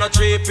guy in no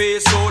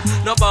 3-piece suit.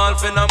 No ball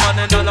for no man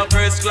in no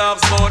Chris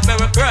Clark's boat. Me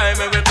we cry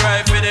for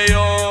the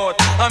youth.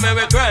 And me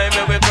we cry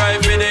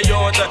for the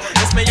youth.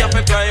 Yes, me have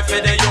to cry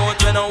for the youth.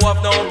 Me no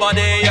have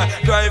nobody.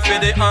 Cry for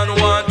the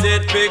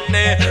unwanted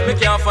picnic. Me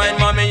can't find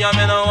mommy and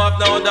me no have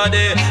no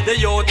daddy. The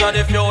youth are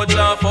the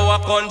future for our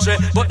country,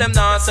 but them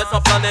not set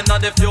up planning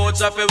on the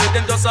future. For with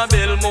them just a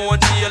build more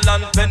jail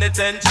and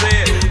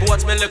penitentiary.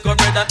 Watch me look up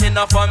brother in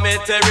a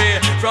cemetery.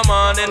 From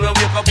morning we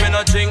wake up we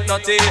no drink no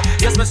tea.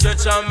 Yes, me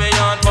stretch on me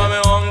hand for me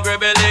hungry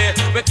belly.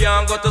 We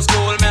can't go to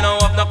school, me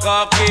no have no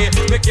coffee.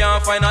 We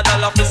can't find $1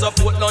 for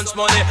support lunch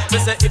money. Me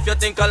say if you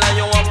think I lie,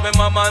 you ask me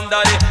mama and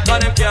daddy.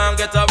 Cause them can't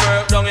get a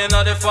work down in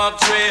the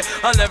factory.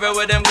 And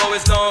everywhere them go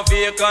is no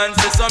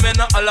vacancy. So me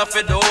no all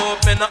for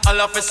dope, me no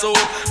all for soap.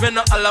 Me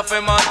no all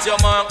for Matthew,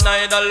 Mark,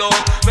 neither low.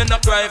 Me no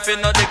cry for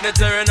no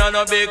dignitary,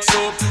 no big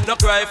soup. No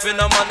cry for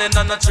no man in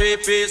no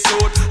 3-piece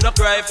suit. No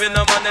cry for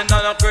no man in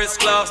no Chris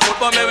Clark's boot.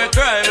 But me we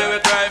cry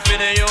for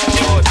the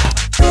youth.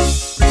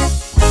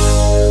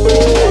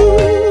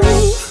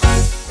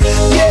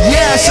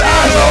 Yes, I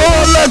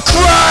all a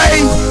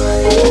cry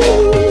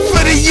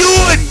for the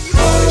youth.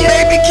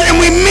 Baby, can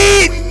we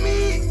meet?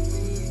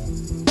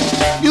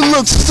 You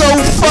look so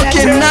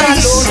fucking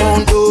nice.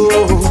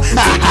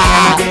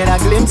 I get a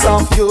glimpse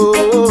of you.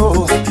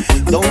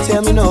 Don't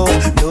tell me no,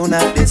 no,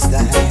 not this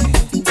time.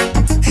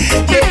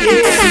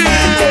 Baby,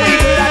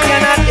 I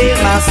cannot help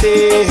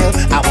myself.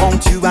 I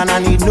want you and I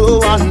need no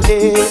one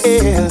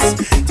else.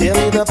 Tell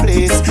me the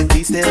place,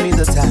 please tell me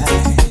the time.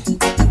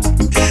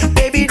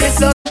 Baby,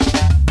 this is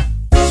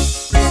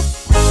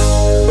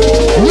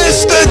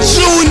Mr.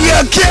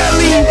 Junior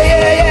Kelly.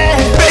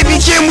 Baby,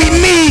 can we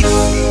meet?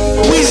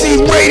 Weezy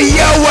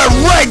Radio at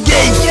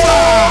Reggae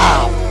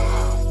 5.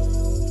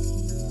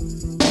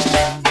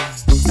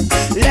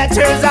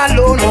 Letters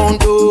alone won't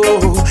do.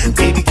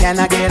 Baby, can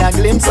I get a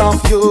glimpse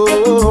of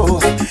you?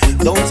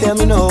 Don't tell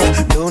me no,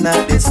 no,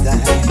 not this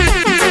time.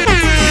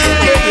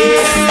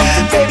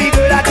 Baby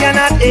girl, I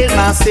cannot help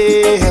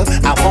myself.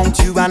 I want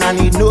you and I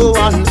need no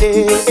one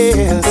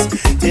else.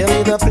 Tell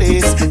me the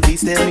place,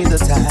 please tell me the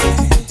time.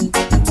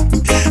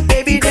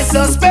 Baby, this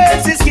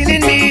suspense is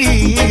killing me,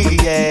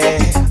 yeah.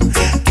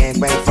 Can't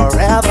wait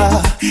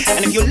forever.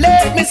 And if you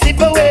let me slip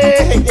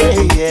away,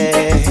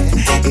 yeah,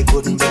 it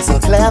wouldn't be so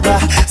clever.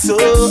 So,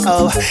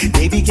 oh,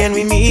 baby, can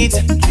we meet?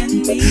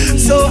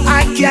 So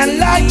I can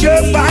light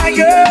your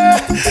fire.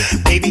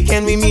 Baby,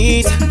 can we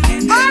meet?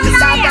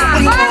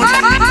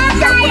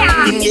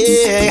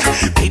 Yeah,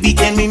 baby,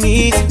 can we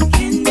meet?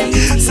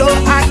 So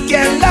I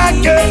can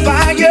light your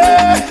fire.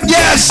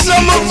 Yeah,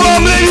 some of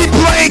them let me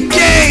play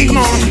games. Come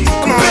on.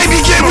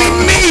 Baby, can we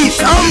meet?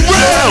 I'm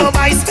real. No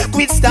vice,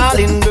 quit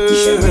stalling,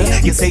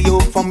 girl. You say you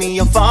for me,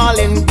 you're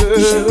falling,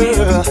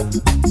 girl.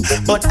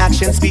 But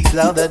action speaks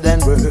louder than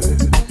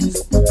words.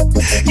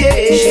 Yeah,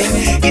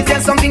 is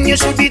there something you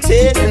should be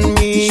telling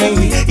me?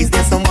 Is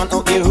there someone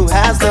out there who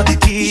has the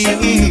key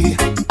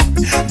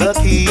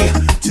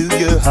to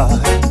your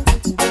heart?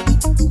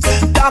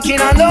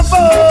 Talking on the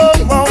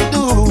phone won't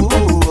do.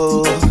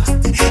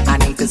 I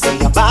need to see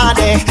your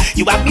body.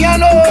 You have me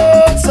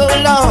alone so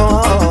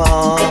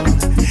long,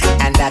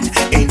 and that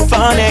ain't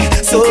funny.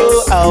 So,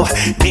 oh,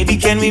 baby,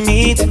 can we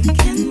meet?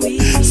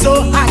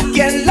 So I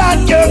can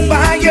light your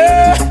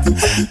fire.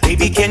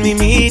 Baby, can we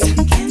meet?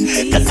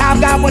 Cause I've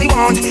got what you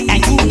want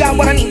and you got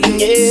what I need.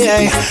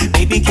 Yeah,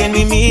 baby, can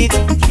we meet?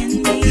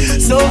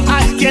 So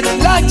I can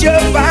light your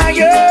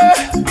fire.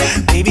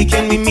 Baby,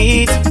 can we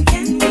meet?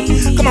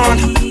 Come on.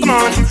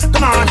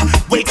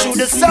 Wait through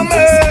the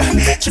summer,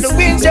 to the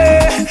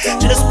winter,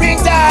 to the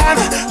springtime,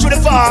 to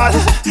the fall,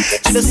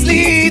 to the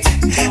sleet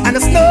and the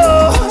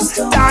snow,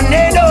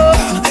 tornado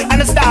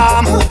and the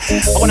storm.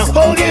 I wanna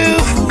hold you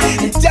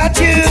and touch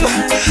you,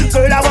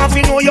 girl. I want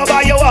to know you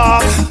by your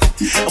walk.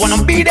 I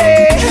wanna be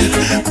there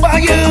for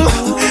you.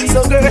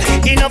 So girl,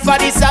 enough of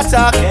this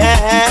talking.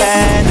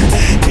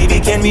 Baby,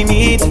 can we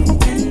meet?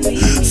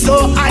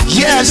 So I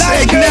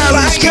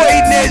acknowledge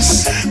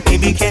greatness.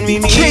 Baby, can we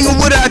meet? King of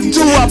what I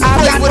do, I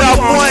play what I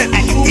want.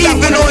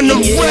 Even on the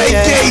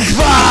reggae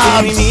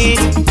vibes.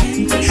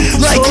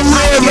 Like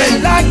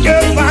Larry,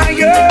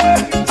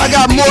 I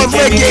got more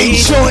reggae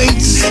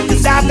joints.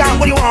 Cause I've got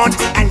what you want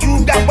and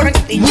you got what I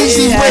need.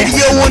 Weezy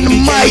Radio on the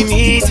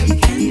mic.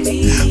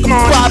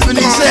 Popping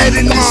his head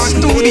in the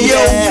studio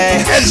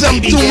as I'm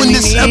doing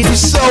this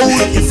episode.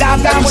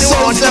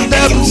 Episodes after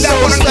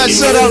episodes.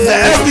 Shout out to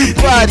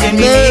everybody,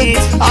 man.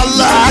 I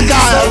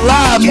got a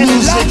live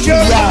music for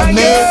y'all,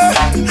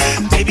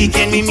 man. Baby,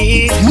 can we meet?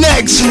 meet?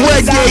 Next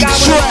reggae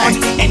track.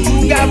 And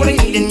you got what I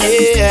need, and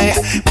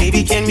yeah,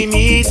 baby, can we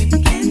meet?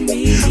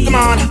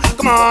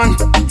 Come on,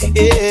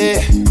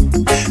 yeah.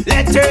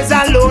 Letters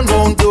alone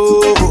won't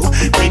do.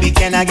 Baby,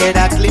 can I get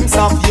a glimpse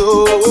of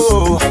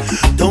you?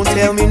 Don't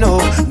tell me no,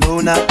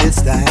 not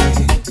this time.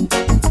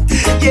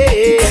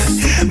 Yeah,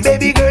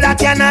 baby girl, I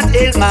cannot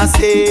help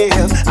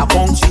myself. I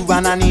want you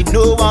and I need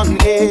no one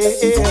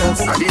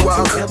else. I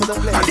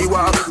the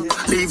walk,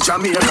 leave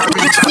Jamaica,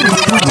 reach a New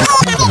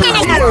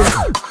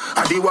York.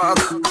 I the walk,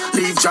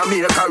 leave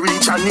Jamaica,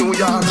 reach a New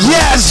York.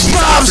 Yes,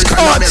 Bob's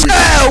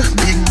Cartel.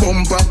 Big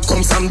bumper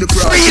comes from the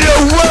crowd. Free the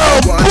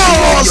world,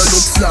 boss. You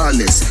look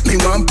flawless. Me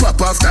want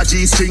pop off that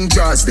G-string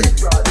jaws there.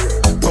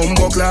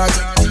 Bumbo clot,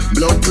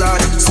 blood clot,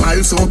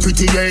 smile so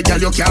pretty, yeah, girl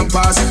you can't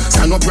pass.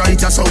 Stand up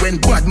brighter so when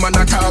bad man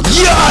attack.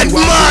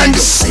 Yardman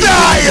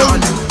style.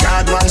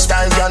 Yardman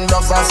style, young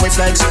love off with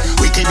flex.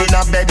 Wicked in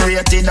a bed,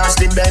 rated as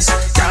the best.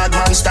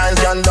 Yardman style,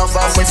 young love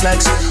off with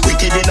flex.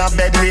 Wicked in a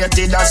bed,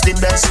 rated as the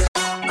best.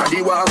 I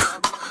the walk,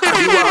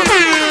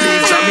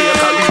 leave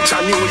Jamaica, reach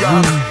a New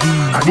York.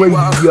 I the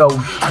walk,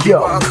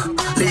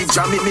 leave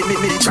Jamaica,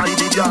 me China.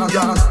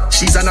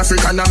 She's an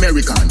African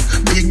American.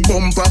 Big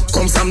bumper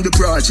comes from the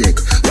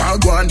project.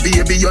 Wagwan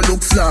baby, you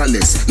look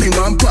flawless. Me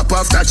want pop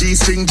off that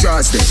G-string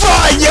jaws there.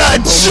 Fire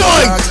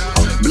joint.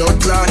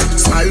 Blood clot,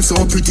 smile so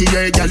pretty,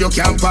 yeah, girl you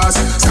can't pass.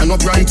 Stand up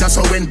brighter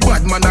so when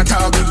bad man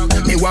attack.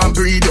 Me want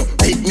breed up,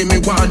 pick me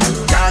want.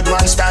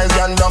 Yardman style,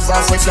 young love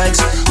off with flex.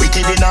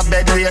 Wicked in a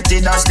bed,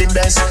 rated as the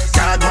best.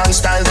 Yardman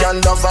style, young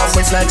love off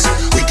with flex.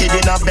 Wicked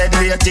in a bed,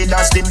 rated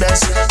as the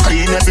best.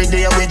 Clean every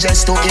day, we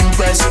just to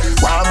impress.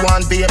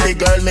 Wagwan baby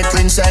girl, me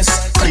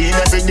princess. Clean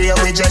every day,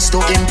 we just to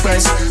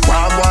impress.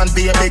 Wagwan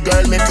baby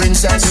girl, me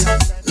princess.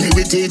 Me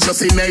we teach you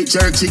fi make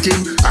jerk chicken,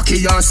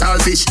 ackee and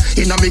saltfish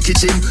inna me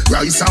kitchen.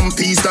 Rice and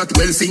peas that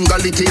well finger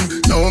licking.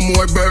 No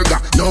more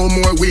burger, no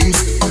more wings.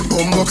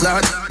 Bumbo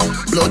clot,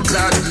 blood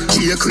clot.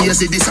 She a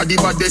crazy, this a the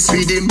baddest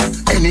rhythm.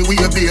 Anyway,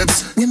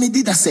 babes, when me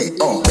did I say,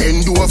 oh,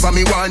 bend over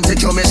me want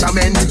take your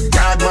measurement.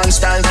 Yardman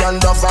style, young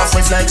love off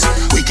with flex.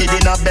 Wicked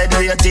in a bed,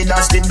 rated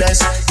as the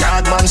best.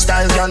 Yardman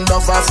style, young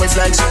love off with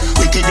flex.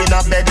 Wicked in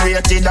a bed,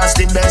 rated as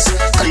the best.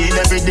 Clean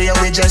every day,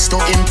 we just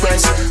to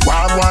impress.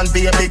 Wagwan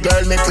baby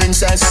girl, me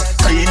princess.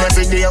 Clean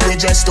every day, we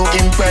just to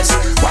impress.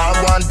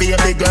 Wagwan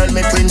baby girl,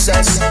 me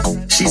princess.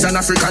 She's an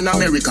African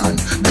American.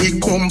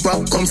 Big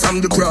bumper comes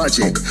from the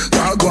project.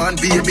 Wagwan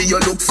baby, you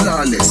look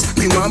flawless.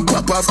 Me want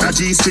pop off that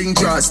G-string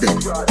jaws there.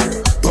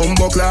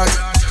 Bumbo clot,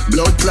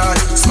 blood clot,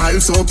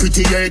 smile so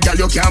pretty, yeah,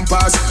 girl you can't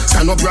pass.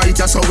 Stand up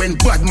brighter so when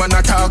bad man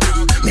attack.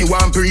 Me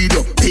want breed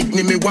up, pick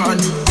me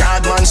want.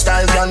 Yardman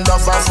style, young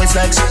love off with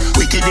flex.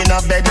 Wicked in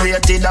a bed,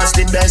 rated as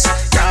the best.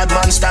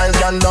 Yardman style,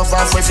 young love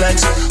off with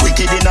flex.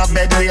 Wicked in a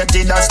bed,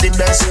 rated as the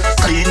best.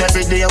 Clean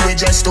every day, we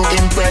just to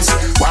impress.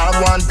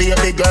 Wagwan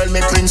baby girl,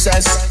 me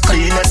princess.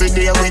 Clean every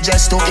day, we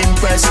just to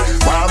impress.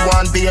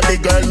 Wagwan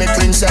baby girl, me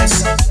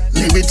princess.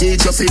 Me we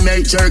teach you fi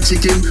make jerk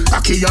chicken,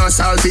 ackee and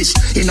saltfish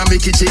inna me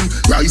kitchen.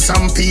 Rice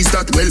and peas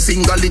that well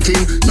finger licking.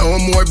 No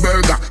more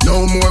burger,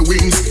 no more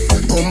wings.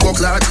 Bumbo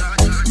clot,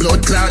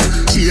 blood clot.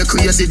 She a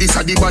crazy, this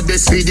a the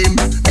baddest rhythm.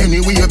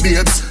 Anyway,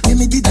 babes, when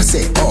me did I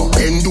say, oh,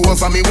 bend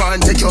over me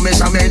want take your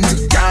measurement.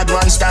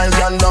 Yardman style,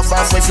 young love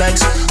off with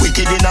flex.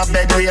 Wicked in a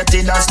bed,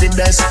 rated as the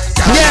best.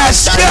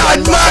 Yes,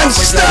 Yardman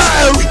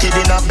style. Wicked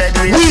in a bed,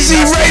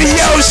 Weezy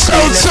Radio Show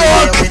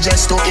Talk.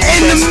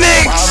 In the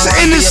mix,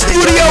 in the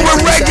studio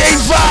with Reggae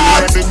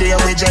Vibe. Every day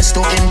we just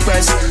to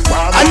impress.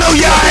 I know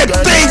y'all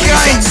think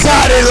I ain't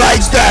got it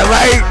like that,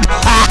 right?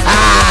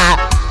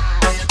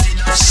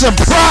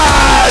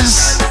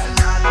 Surprise!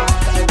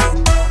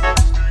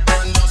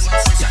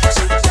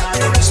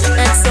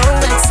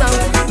 XOXO,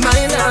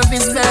 my love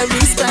is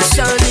very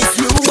special. If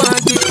you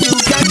want it, you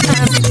can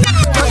have it.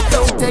 But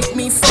don't take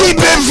me for Keep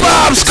it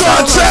Vibes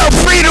Cartel,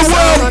 free the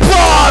world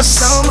boss.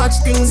 So much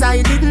things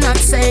I did not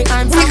say.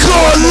 We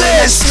call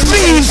this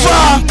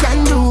FIFA. We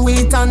can do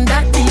it on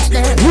that beach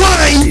there.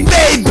 Wine,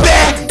 baby.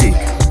 Tick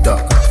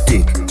tock,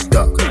 tick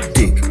tock,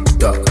 tick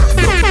tock.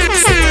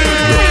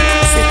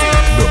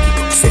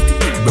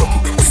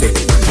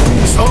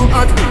 So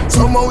hot,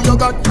 somehow you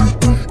got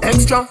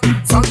extra,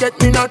 forget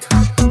me not.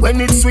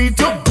 When it's sweet,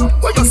 you,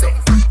 what you say?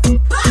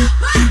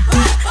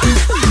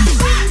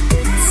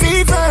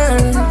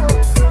 Fever,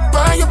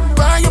 buy up.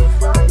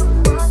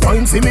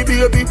 Wine for me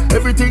baby,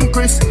 everything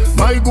crisp.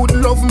 My good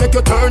love make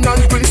you turn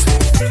and crisp.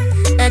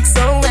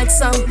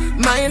 XOXO,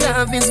 my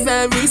love is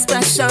very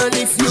special.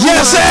 If you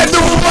yes, I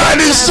do want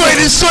this sweet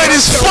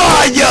is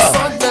fire.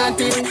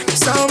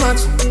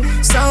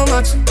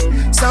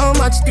 So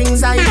much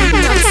things I did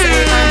not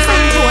say. I'm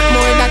from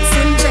Portmore, that's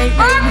in J.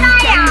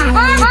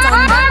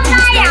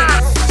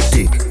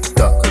 Tick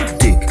tock,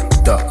 tick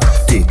tock,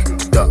 tick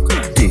tock,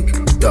 tick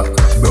tock.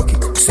 Broke it,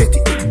 set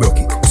it, broke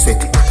it,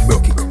 set it,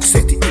 broke it,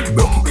 set it,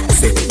 broke it,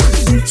 set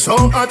it. So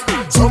hot,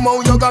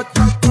 somehow you got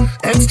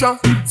extra,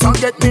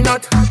 forget me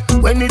not.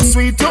 When it's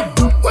sweet, you,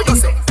 what you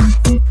say?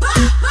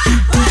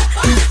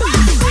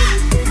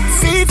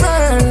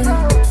 Fever,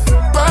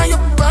 buy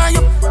up.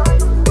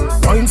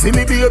 Wine for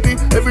me baby. baby,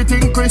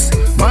 everything crisp.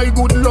 My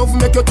good love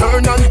make you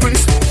turn and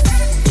crisp.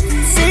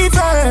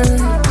 Fever,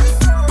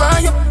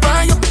 buy up.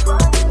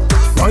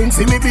 Wine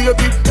see me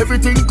baby,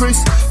 everything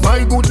crisp.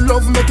 My good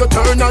love make you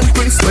turn and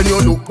crisp. When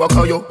you look back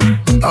at you,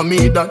 I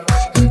made that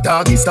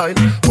doggy style,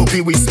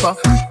 puppy whisper.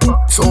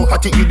 So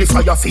hot it the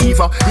fire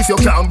fever. If you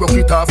can't broke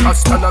it off,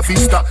 hasta la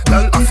vista.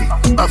 Girl, afi,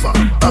 ava,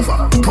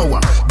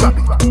 power, grab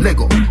it,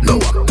 Lego,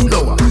 lower,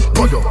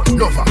 godo,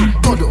 lover,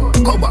 godo,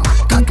 cover,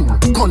 tattoo,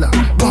 color,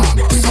 warm,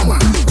 summer.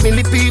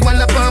 Millipede,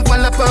 walla pump,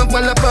 color pump,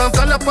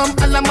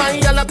 alla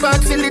my, alla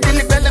pump, silly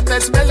dilly, bella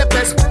pest,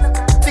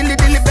 silly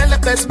dilly, bella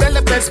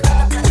pest.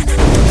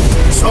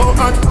 So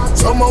hot,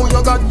 somehow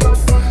you got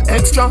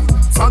extra,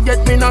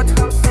 forget me not.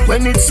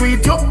 When it's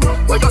sweet, yo,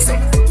 what you say?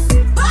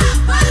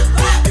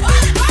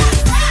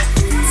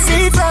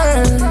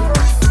 Fever,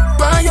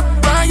 buy up.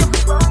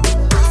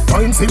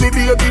 Wine see me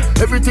baby,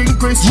 everything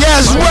crisp.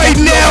 Yes, right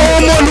now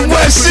I'm on the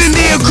West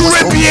Indian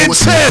Caribbean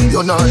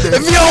tip.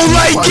 If you don't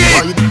like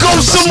it,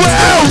 go somewhere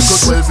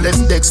else. 12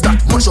 left decks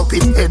that mash up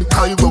in head.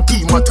 Cairo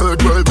key, my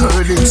third world girl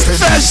instead.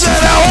 Fast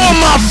shout out all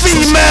my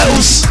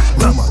females.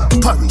 Rama,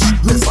 Parish,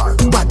 River,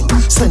 Body,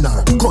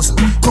 Senna, Cousin,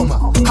 Coma,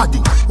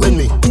 Haddy. When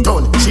me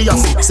done, she a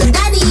sick, say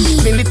Daddy.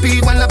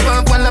 Millipede, walla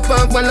pump, color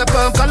pump,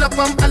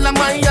 alla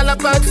my, alla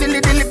pump,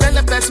 silly dilly,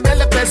 bella pest,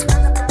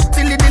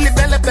 silly dilly,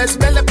 bella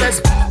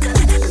pest.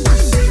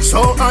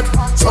 So hot,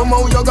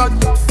 somehow you got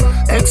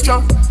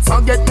extra,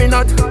 forget me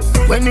not.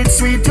 When it's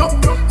sweet, yo,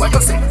 what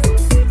you say?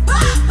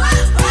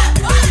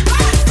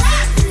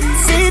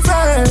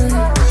 Fever,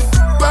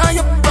 buy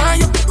up.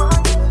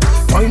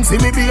 Wine see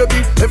me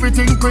baby,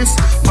 everything crisp.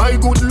 My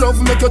good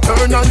love make you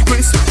turn and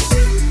crisp.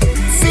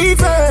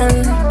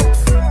 Fever,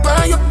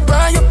 buy up.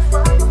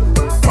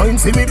 Wine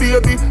see me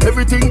baby,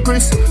 everything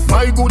crisp.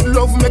 My good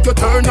love make you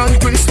turn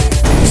and crisp.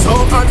 So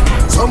hot,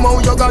 somehow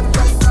you got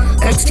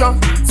extra,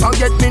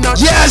 forget me not.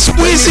 Yes,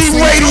 Wizzy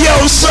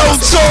Radio, Soul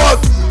Talk,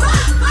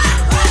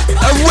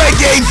 a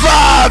reggae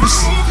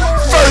vibes.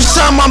 First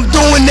time I'm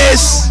doing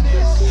this.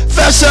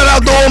 First shout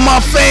out to all my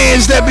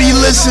fans that be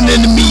listening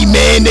to me,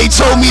 man. They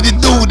told me to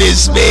do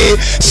this, man,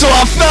 so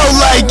I felt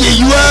like it.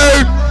 You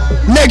heard?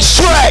 Next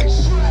track.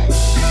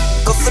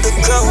 Go for the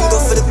crown, yeah.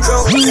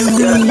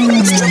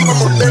 Strap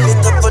on my belly,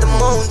 top of the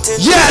mountain.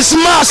 Yes,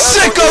 my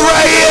sicker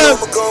right here.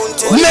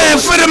 Man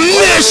for the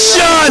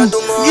mission.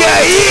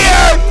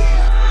 Yeah.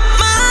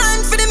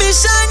 Man for the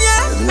mission,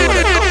 yeah.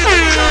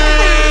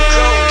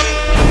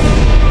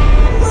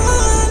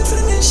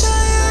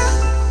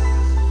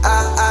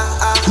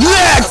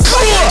 Yeah,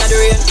 cool.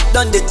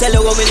 Done the tell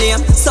you what we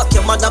name. Suck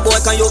your mother boy,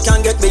 can you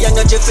can get me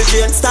energy for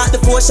drain. Start the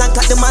potion,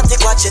 cut the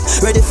matic, watch it.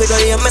 Ready for the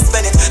aim, me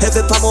spend it.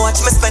 Every time I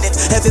watch, me spend it.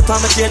 Every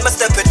time I drain, me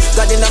step it.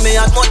 God in me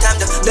heart, more time.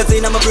 The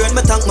vein in my brain,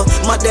 me tank me.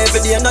 Mad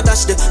every day, not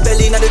dash the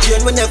belly in the drain,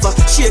 whenever.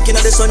 Shaking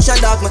at the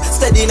sunshine, dark me.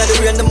 Steady in the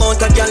rain, the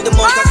mountain, girl, the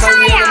mountain,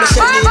 career, and me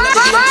shelly in the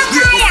game.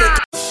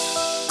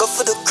 Go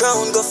for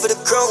the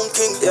crown,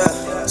 king, yeah.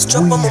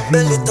 Strap on my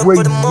belly, top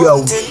of the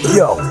mountain.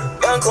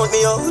 Count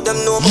me out, them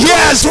know me.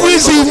 Yes,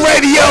 Wizzy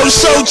Radio,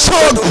 Soul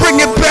Talk,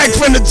 bring it back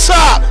from the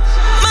top.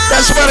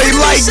 That's why they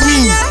like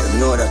me.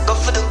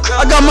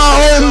 I got my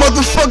own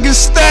motherfucking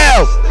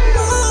style.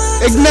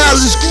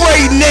 Acknowledge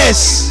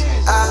greatness.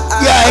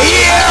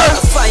 Yeah.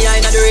 Fire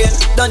in the rain,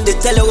 done the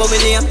tell you what we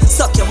name.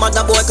 Suck your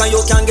mother boy, can you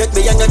can get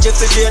me energy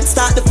for drain.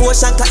 Start the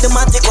potion, cut the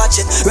matic,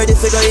 watch it. Ready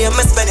for the aim,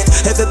 me spend it.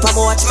 Every time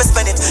I watch, me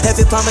spend it.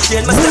 Every time I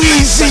drain, me step it.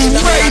 Wizzy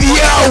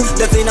Radio.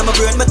 The vein in my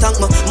brain, me tank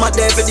me. Mad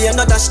every day,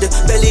 no dash the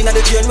belly in the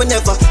drain,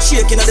 whenever.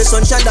 Shaking at the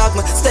sunshine, dark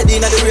me. Steady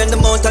in the rain, the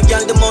mountain,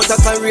 girl, the mountain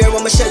career.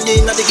 When me shelly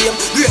in the game.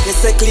 Greatness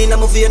say clean,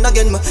 I'm a vein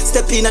again, me.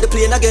 Step in at the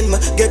plane again, me.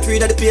 Get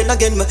rid of the pain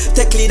again, me.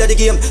 Take lead of the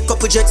game.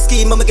 Couple jet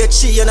scheme, I'ma get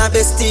she and our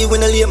bestie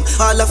win a lame.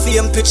 All of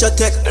fame, picture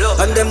tech,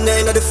 and them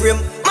nine of the frame.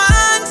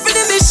 Man for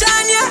the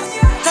mission, yeah.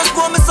 Just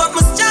pour me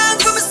something strong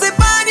for me slip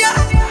on ya.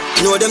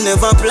 No, them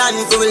never plan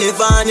for me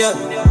live on ya.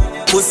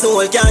 Pussy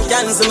hole can't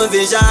cancel my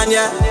vision,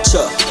 yeah.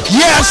 Sure.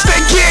 Yes,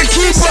 they can't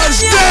keep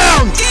us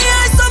down.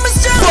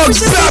 Fuck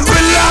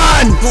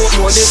Babylon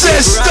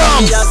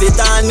system.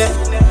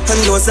 But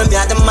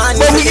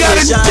we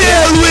gotta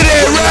deal with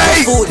it,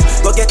 right?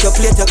 Go get your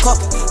plate, your cup.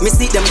 Me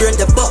see them burn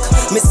the buck.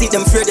 Me see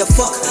them afraid the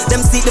fuck.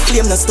 Them see the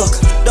flame no stuck.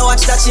 Don't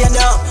watch that chain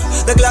down.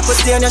 The Glock will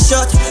stay on your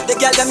shirt. The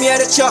girl them hear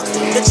the chuck.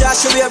 The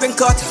Josh wearing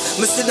cut.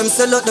 Me see them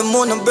sell out the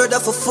moon and bird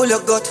for full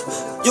your gut.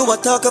 You a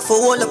talker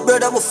for all the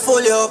bird that will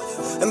full you up.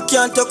 Them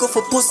can't talk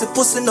for pussy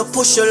no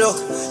push your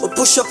luck. We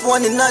push up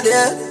one in the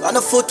head and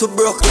a foot to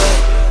broke.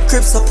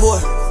 Crips are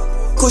poor.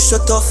 Kush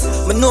are tough.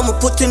 Me know me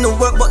put in the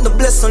work, but the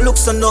blessing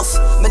looks enough.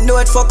 Me know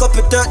it fuck up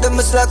your dirt, them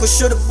is like we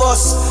should have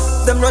boss.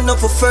 Them run up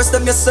for first,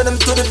 them you send them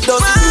to the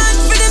dust. Man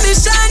for the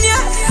mission,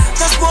 yeah.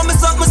 Just pour me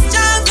something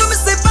strong for me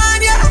slip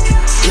on ya.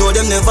 No,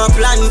 them never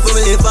plan for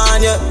me live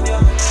on ya.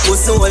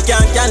 Pussy hole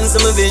can't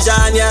cancel my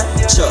vision, yeah.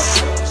 Sure.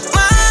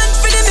 Man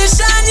for the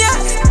mission, yeah.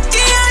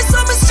 Give her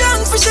something strong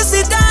for she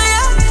sit down,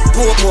 yeah.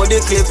 Poke more the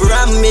clip,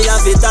 ram me,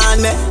 have it on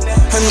me.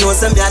 I know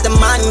some me are the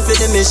man for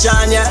the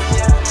mission, yeah.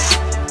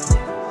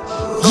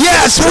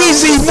 Yes,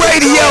 Weezy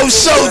Radio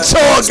Show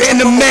Talk in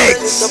the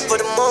mix.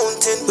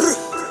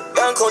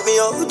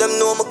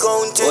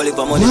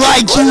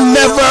 Like you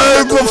never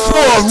heard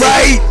before,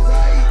 right?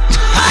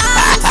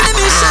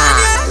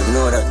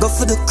 Go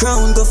for the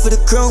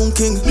crown,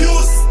 king.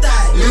 New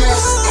style,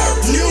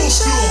 new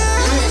flow.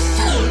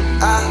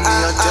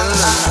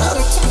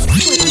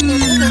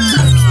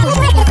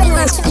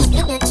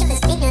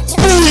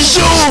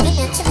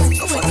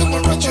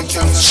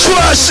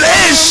 Trust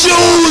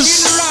issues.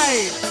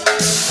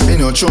 Me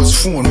no trust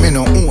phone, me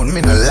no own,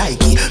 me no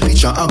like it.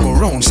 Picture I go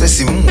round, say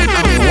Simone, I'm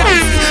a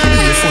wifey. Me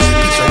a fuzzy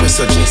picture, we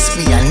suggest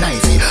me a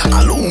knifey.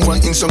 All over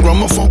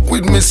Instagram, I fuck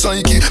with me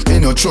psyche. Me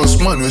no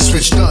trust man, we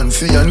switch down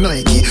for your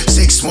Nike.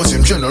 6 months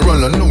in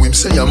general, I know him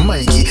say I'm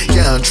Mikey.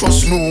 Can't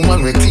trust no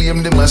man, we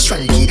claim them as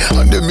strikey.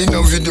 And them in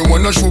a video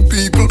wanna show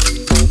people.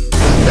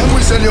 Them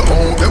we sell your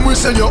own, them we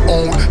sell your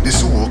own. The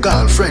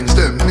so-called friends,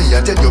 them me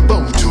I tell you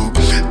about to.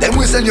 Them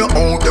we sell your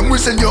own, them we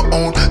sell your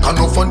own. Can't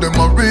no fund them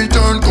a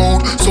return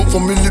code. So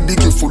family be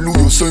careful who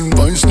you send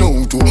vice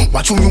now to.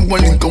 Watch who you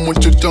want link and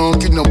what you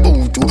talking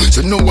about to.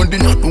 So nobody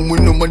not know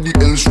when nobody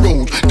else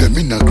wrote. Them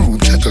in a group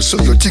chat so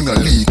your thing a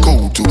leak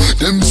out to.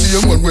 Them see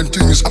you when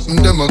things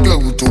happen them a glow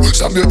to.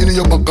 Stab you in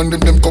your back and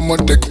then them come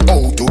and take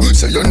out to.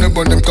 Say you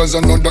never them cause I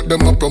know that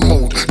them a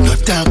promote.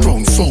 Not that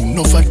round phone,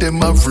 no for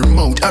them have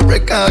remote. I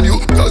record you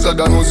cause I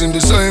done was in the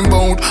same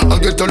boat. I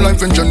get a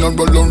life in general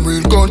and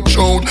real got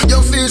showed.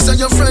 Your face and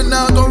your friend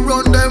now go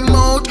run them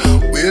out.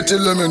 Wait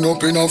till them end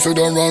up in a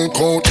federal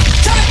court.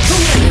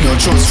 Me no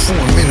trust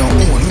phone, me no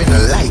own, me no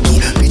like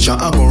it. Picture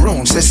I go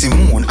round, say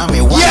Simone, I'm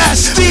a wife.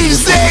 Yes,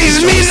 these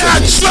days me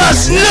not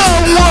trust no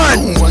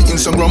one. I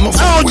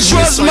don't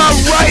trust my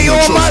right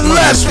or my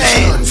left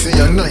hand.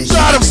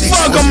 How the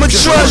fuck I'ma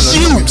trust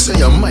you?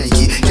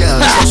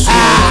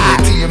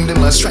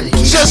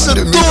 Just a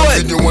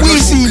thought,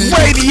 Weezy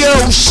Radio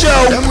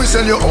Show. Them we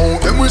sell your own,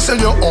 them we sell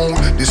your own.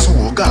 The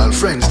so-called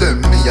friends,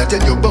 them me I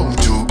tell you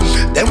about you.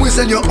 Them we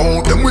sell your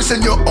own, them we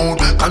sell your own.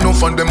 Can't no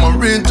fund them a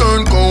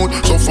return code.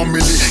 So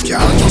family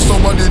can't trust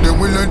somebody, they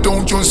will let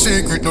down your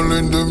secret. Don't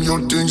lend them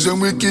your things, then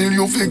we kill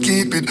you if you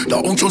keep it.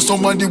 Don't trust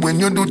somebody when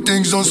you do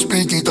things, don't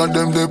speak it. And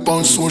them they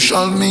on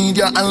social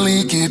media and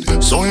leak it.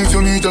 So if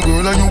you meet a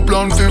girl and you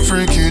plan to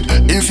freak it,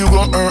 if you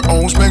got her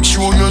house, make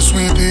sure you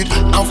sweep it.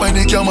 And find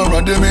the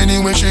camera, them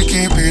anyway she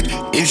keep it.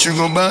 If she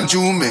go back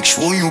you, make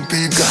sure you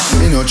peep.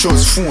 Me no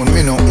trust phone,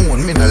 me no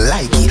own, me no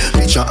like it.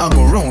 Picture I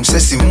go round, say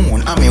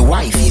Simone, I'm a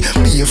wifey.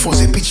 Be a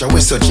fuzzy picture,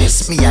 we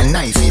suggest me a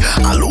knifey.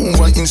 All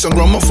over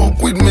Instagram, I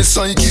fuck with me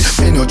psyche.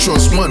 Me no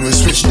trust man, we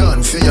switch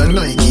down for your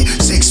Nike.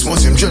 6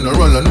 months in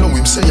general, I know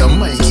him say I'm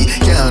Mikey.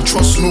 Can't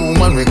trust no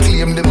man, we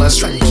claim them as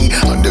strikey.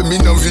 And them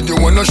in a video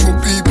wanna show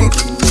people.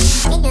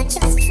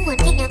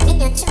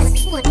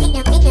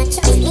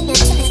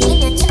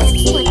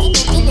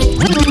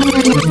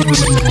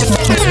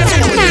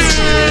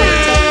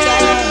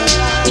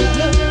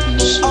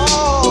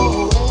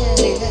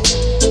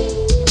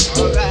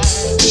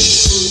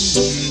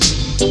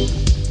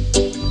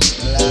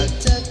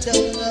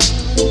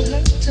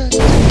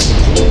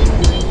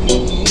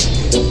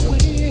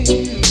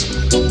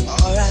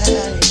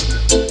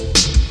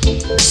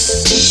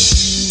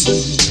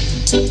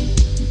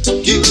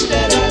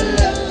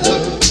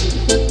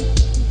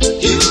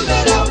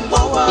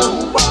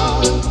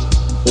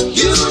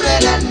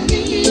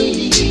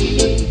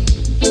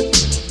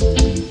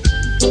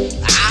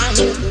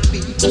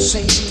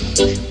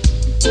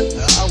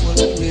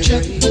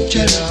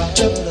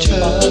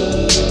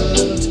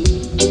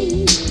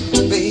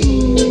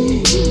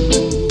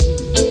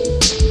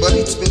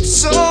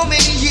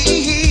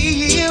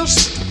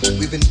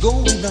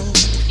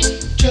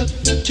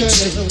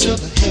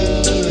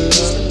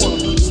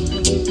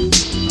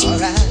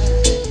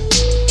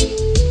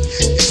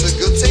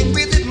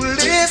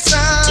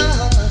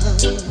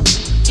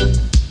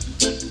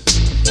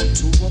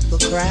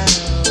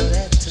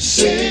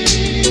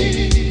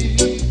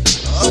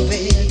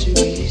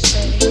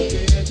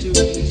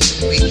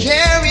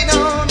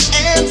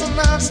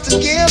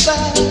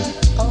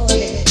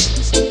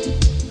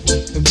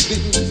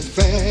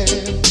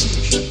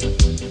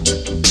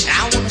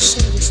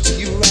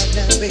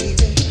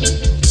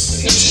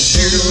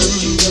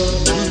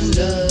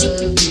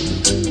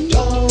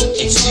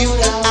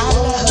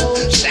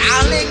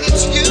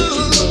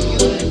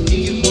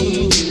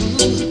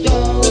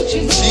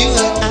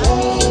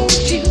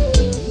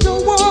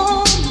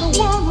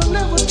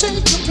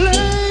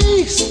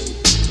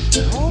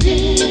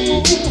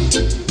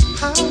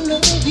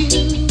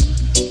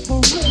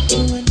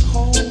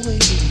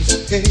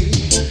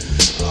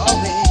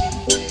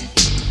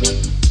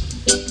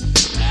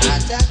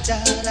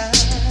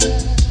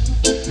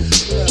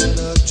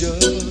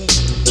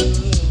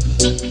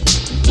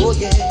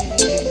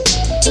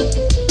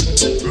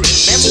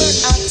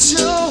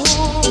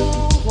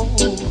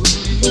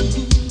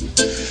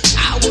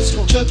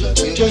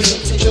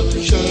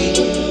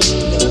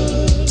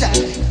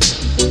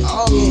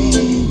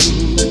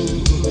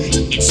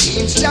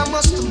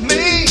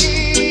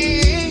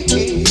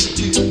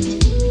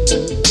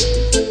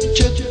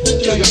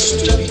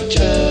 Just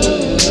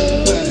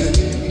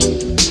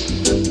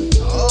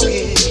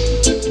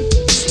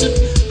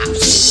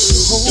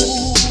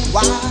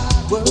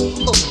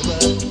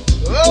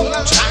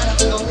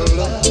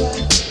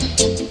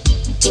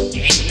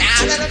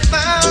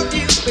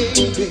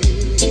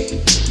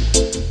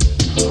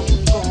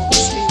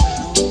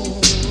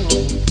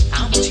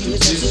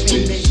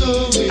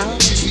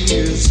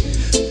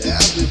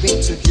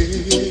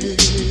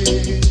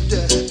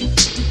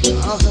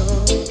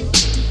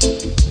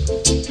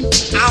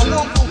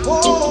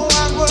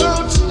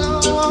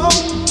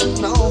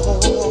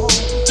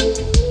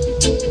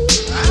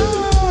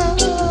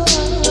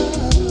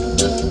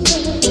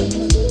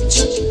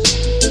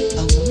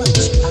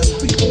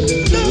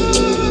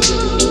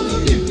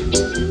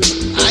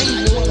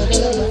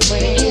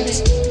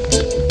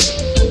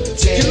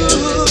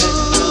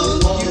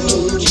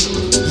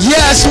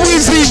Yes,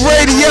 Weezy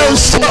Radio,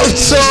 Soul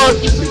Talk,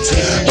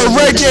 a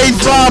reggae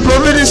vibe.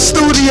 I'm in the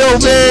studio,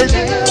 man.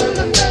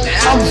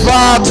 I'm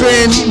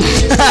vibing.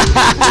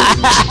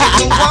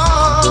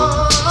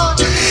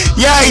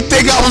 Yeah, I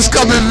think I was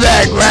coming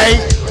back,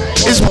 right?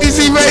 It's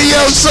Weezy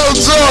Radio, Soul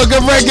Talk,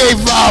 a reggae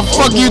vibe.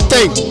 Fuck you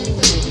think?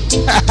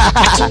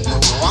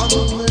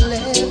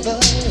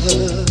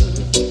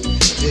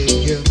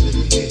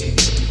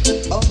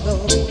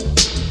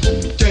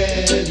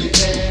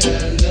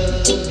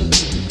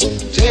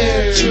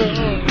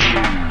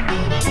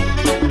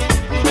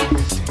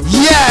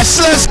 Yes,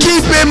 let's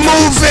keep it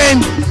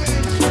moving.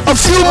 A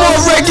few more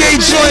reggae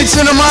joints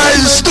and I'm out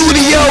of the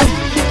studio.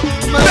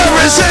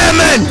 Paris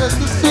Hammond,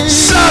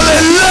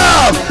 solid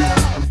love.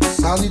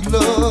 Solid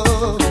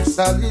love,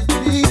 solid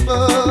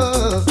people.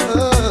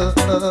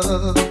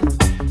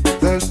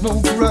 There's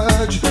no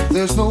grudge,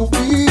 there's no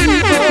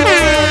evil.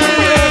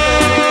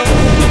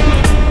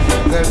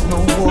 There's no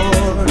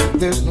war,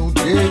 there's no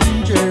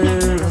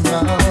danger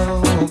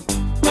now.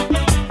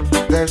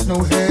 There's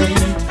no hate,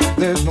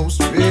 there's no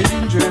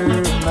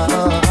stranger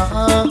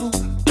now.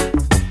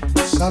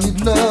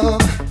 Solid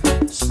love,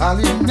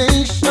 solid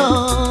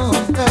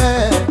nation,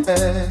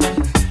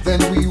 then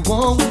we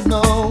won't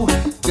know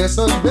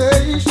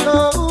desolation,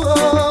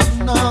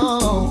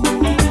 no.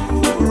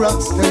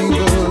 Rock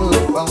stable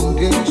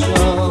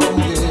foundation,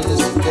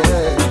 yes,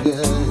 yeah.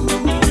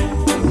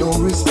 No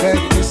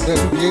respect to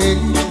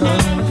segregation,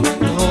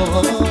 no.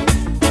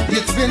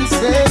 It's been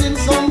said in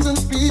songs and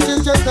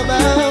speeches just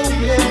about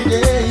every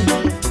day.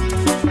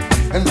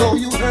 And though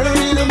you heard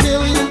it a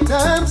million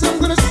times, I'm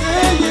gonna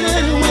say it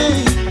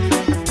anyway.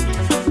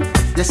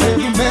 Yes,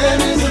 every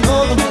man is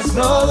another man's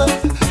brother,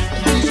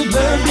 and we should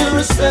learn to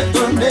respect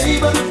our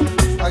neighbor.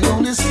 I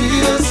only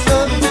see us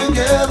coming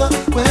together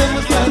when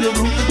we find a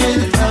route to get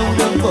it out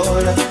the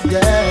border.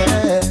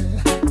 Yeah,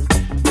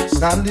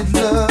 solid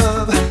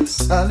love,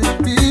 solid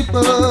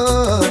people,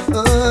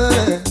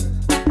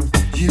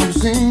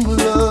 using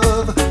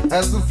love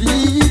as a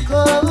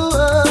vehicle,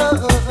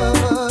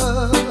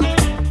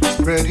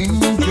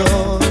 spreading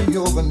joy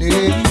over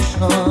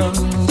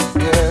nations.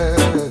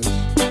 Yes,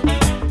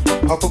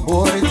 up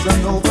aboard it's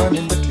an open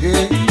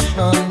invitation.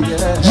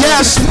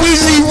 Yes,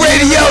 Weezy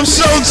Radio,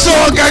 Soul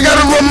Talk. I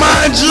gotta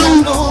remind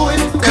you,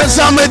 cause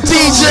I'm a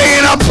DJ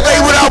and I play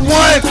what I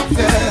want.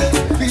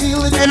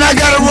 And I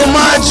gotta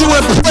remind you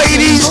and play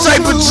these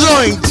type of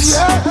joints.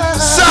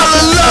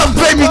 Solid love,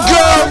 baby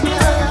girl.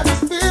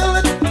 Feel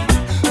it,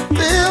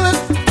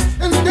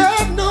 and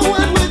I know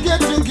when we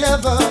get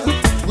together,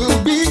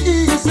 we'll be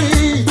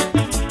easy.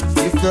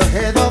 If the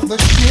head of the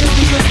ship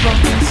is a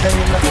drunken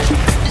sailor,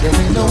 then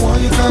we know what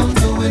you come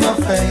doing a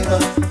favor.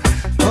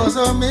 Cause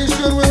our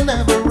mission will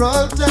never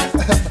alter.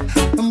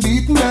 I'm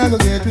beaten, I go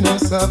getting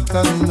us up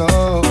to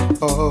know.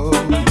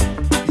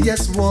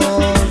 Yes, war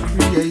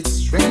creates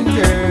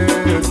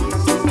strangers.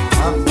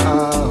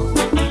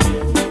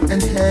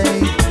 And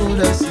hate put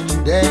us in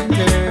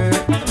danger.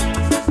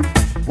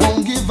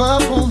 Won't give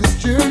up on this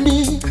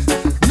journey.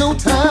 No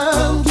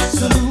time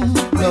soon,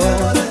 no.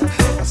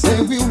 I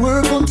say we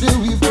work until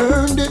we've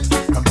earned it.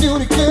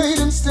 Communicate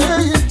and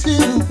stay in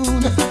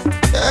tune.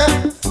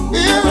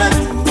 Feel it.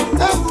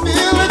 I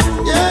feel it,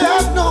 yeah,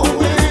 I know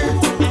it,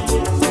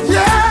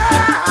 yeah.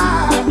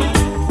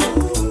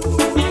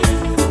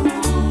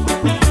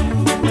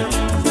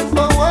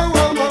 Oh,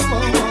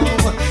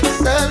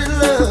 solid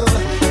love,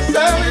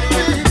 solid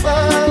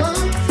people,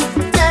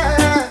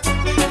 yeah.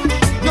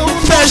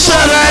 Fresh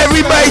out of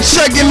everybody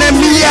checking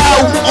me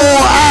out on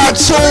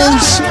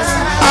iTunes,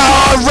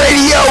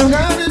 iHeartRadio.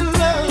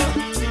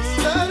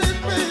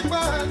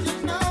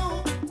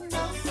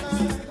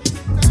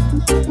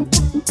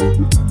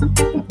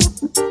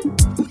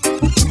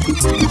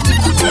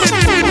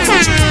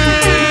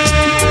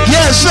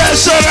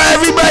 Yes,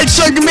 everybody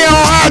checking me on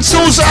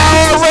iTunes,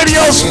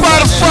 iHeartRadio,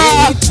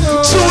 Spotify,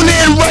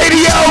 TuneIn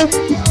Radio,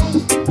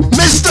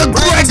 Mr.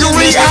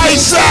 Gregory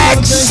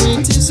Isaacs.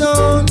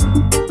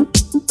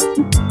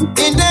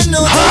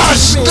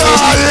 Hush,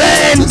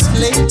 darling.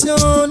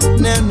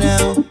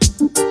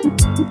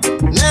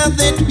 Now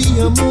that we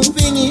are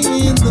moving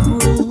in the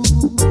groove,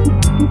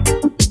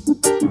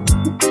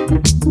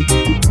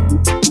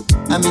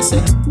 I may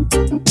say.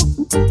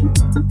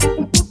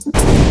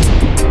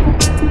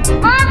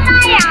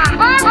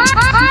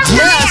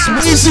 Yes,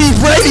 Weezy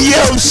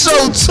Radio,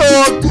 Soul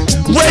Talk,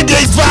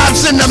 reggae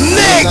vibes in the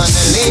mix.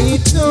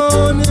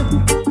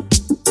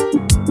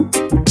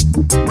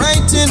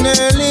 Bright and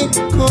early,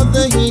 cause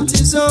the heat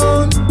is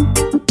on.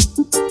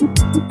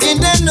 And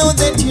I know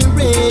that you're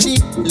ready,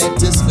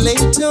 let us lay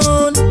it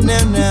on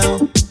now.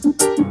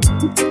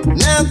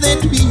 Now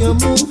that we are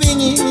moving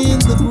in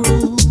the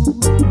groove,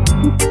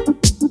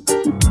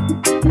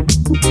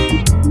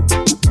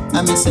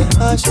 I may say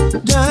hush,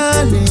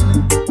 darling.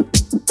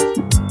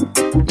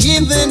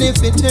 Even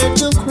if it hurt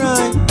to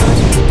cry,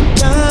 hush,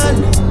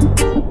 darling.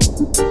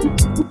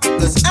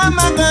 Cause I'm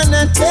not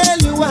gonna tell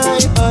you why,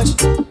 hush,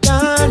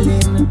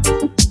 darling.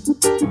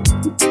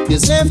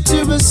 Cause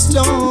after a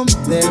storm,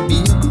 there'll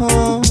be a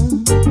calm.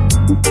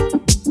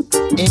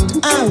 and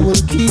I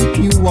will keep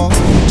you warm,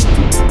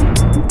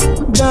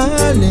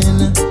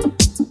 darling.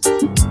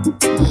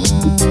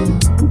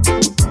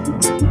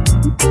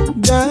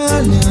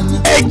 Darling,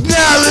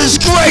 acknowledge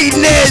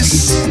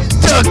greatness,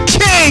 the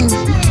king.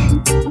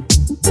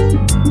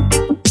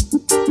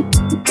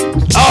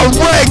 A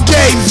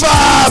reggae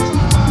vibe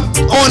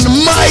on the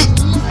mic.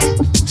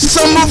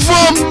 Some of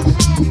them,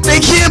 they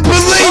can't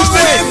believe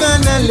it. We're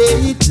gonna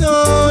lay it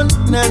on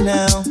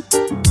now.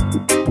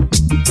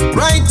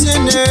 Bright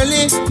and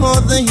early, for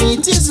the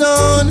heat is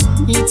on,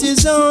 heat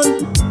is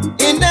on.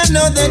 And I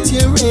know that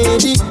you're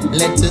ready,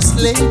 let us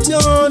lay it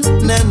on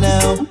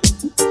now.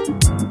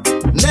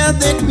 Now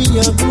that we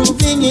are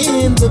grooving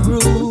in the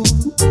groove,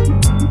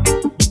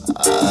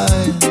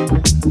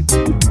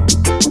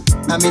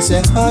 I may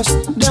say hush,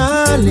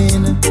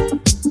 darling.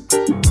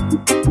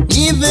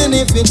 Even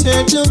if it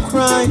hurt to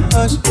cry,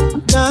 hush,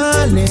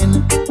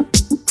 darling.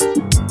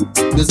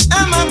 'Cause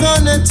I'm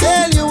gonna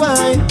tell you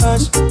why,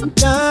 hush,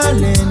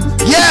 darling.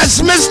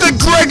 Yes, Mr.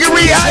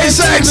 Gregory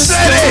Isaac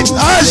said it.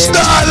 Hush,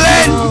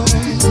 darling.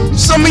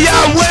 Some of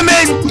y'all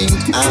women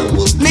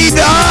need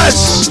to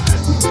hush.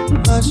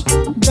 Hush,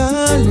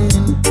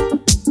 darling.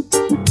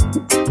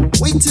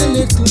 Wait a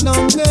little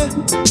longer,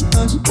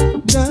 hush,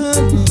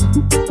 darling.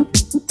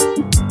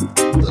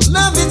 The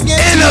love is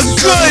getting in a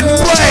good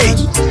way,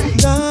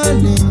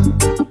 darling.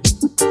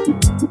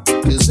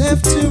 'Cause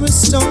after a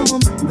storm,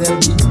 there'll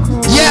be a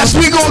calm. Yes,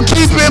 we gonna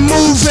keep it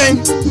moving.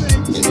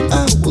 And I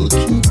will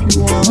keep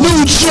you on.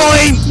 New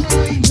joint,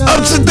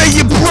 up to date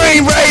your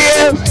brain right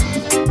here.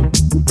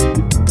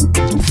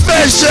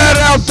 First shout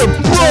out to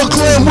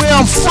Brooklyn, where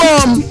I'm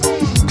from.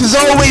 'Cause I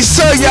always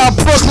tell y'all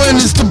Brooklyn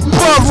is the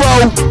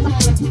borough.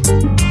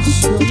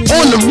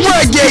 On the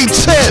reggae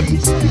tip.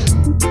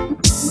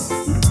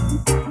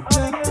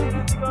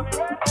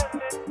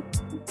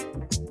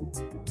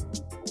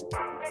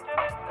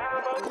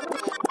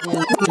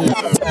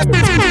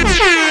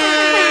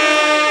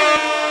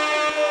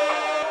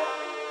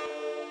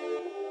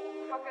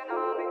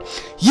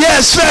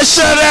 Yes, first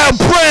shout out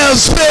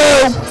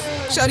Brownsville.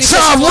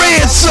 Tom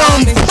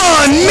Ransom,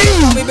 pun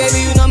me. Baby,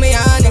 you know me,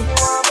 honey.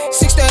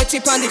 6:30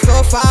 on the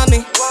floor for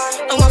me.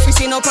 I'm off, you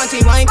see no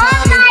panty wine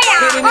for me.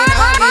 Baby, me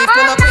honey,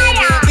 pull up in,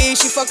 baby,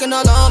 she fucking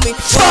all on me.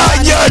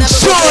 Fire joint.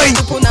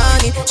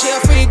 She a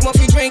freak,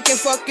 muffy drinking,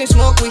 fucking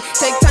smoke. We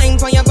take time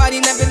for your body,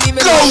 never leave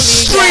it. Go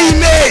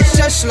stream it.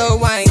 Just slow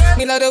wine.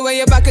 Me love the way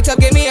you back it up,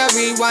 give me a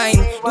rewind.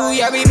 Do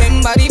you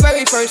remember the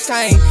very first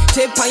time?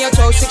 Tip on your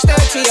toe,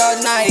 6:30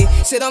 all night.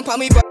 Sit on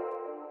me, but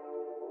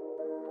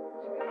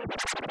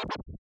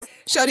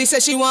Shorty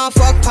said she want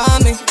fuck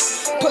on me.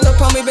 Pull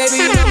up on me, baby,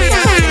 you know me,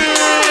 honey.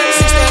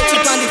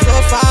 6:30 on the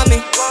floor for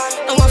me.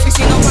 I'm off, you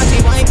see no panty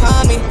wine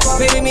for me.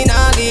 Baby, me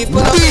nah leave. Pull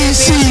up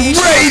BC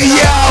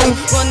Radio.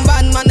 One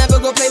bad man never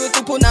go play with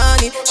the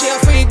punani. She a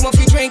freak,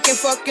 muffy drinking,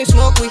 fucking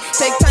smoke. We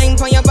take time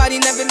for your body,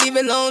 never leave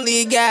it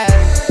lonely, girl.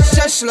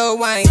 Just slow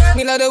wine.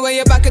 Me love the way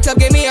you back it up,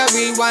 give me a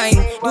rewind.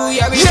 Do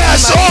you remember?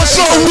 Yes,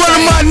 also one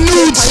of my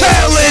new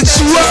talents,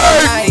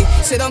 word.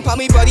 Sit on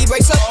me, body,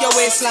 brace up your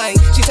waistline.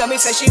 She tell me,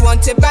 say she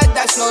want it bad,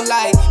 that's no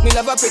lie. Me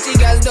love a pretty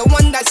girl, the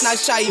one that's not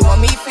shy. You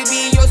want me to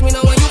be yours, me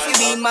know want you to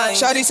be mine.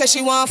 Shorty said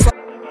she want fuck.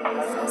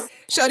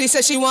 Shorty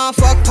said she want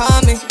fuck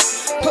on me.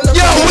 Yo,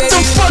 what the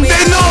fuck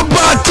they know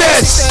about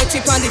this?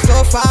 6:30 on the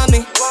floor for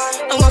me.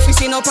 I'm off, you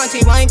see no panty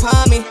wine for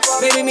me.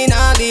 Baby, me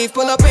nah leave.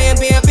 Pull up in,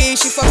 baby,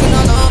 she fucking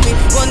all on me.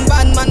 One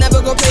bad man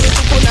never go play with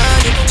the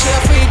punani. She a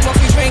freak,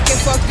 muffy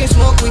drinking, fucking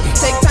smoke. We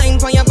take time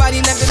for your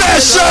body, never.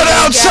 Fast shout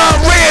out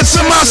Tom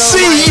Ransom, I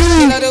see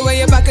you. Know the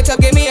way you back it up,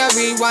 give me a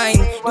rewind.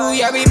 Do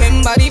you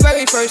remember the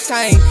very first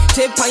time?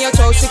 Tip on your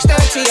toe,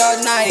 6:30 all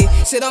night.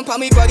 Sit on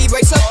me, body,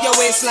 brace up your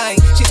waistline.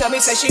 She tell me,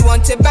 say she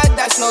want it bad,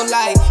 that's no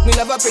lie. Me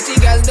love a pretty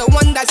girl, the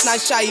one that's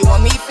not shy. You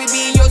want me to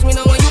be yours, me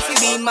know want you to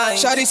be mine.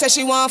 Shorty said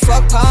she want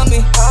fuck on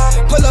me.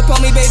 Pull up on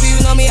me, baby,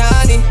 you know me,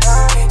 honey.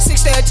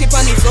 6:30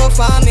 on the floor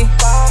for me.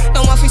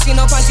 Don't want to see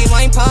no panty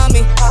wine for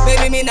me.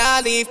 Baby, me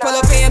nah leave. Pull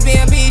up in,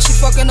 baby, she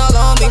fucking all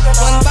on me.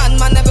 One bad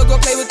man never go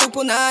play with the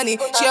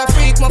punani. She a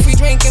freak, muffy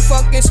drinking,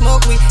 fucking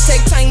smoke. We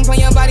take time for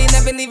your body,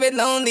 never leave it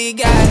lonely,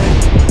 girl.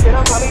 Sit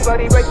on me,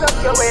 body, break up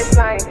your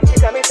waistline. She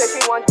tell me, say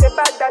she want it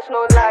bad, that's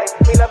no lie.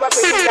 Me love a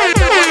pretty girl,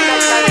 the one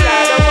that's not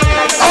shy, the one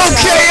that's not shy.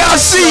 Okay, I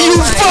see you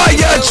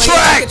fire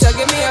track.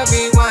 Give me a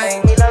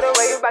rewind. Me love the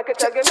way you back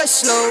it up, give me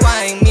slow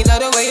wine. Me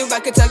love the way you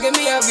back it up, give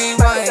me a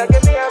rewind.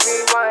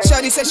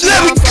 Shorty said she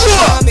want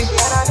fuck on me.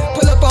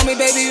 Pull up on me,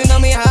 baby, you know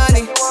me,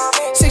 honey.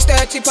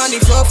 6:30 on the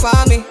floor for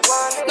me.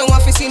 Don't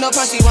want to see no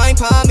panty wine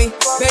for me.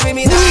 Baby,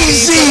 me nah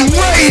Weezy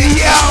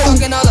Radio.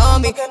 Fucking all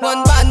on me.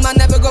 One bad man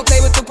never go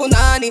play with the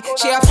punani.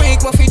 She a freak,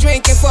 muffy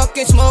drinking,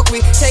 fucking smoke.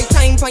 We take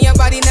time for your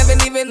body, never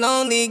leave it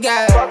lonely,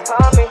 girl. Fuck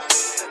on me.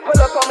 Pull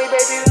up on me,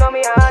 baby, you know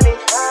me, honey.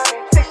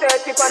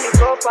 6:30 on the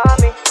floor for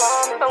me.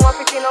 Don't want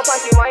to see no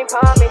panty wine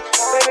for me.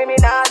 Baby, me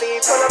nah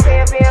leave. Pull up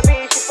in,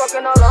 baby, she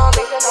fucking all on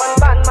me. One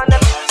bad man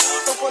never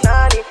do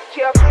punani.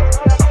 She a freak.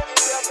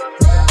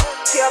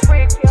 She a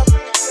freak.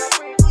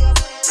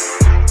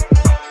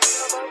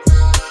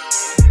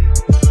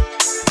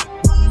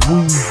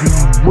 Weezy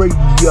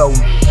Radio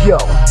Show.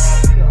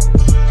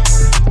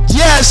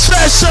 Yes,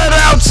 special shout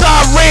out to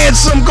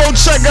Ransom. Go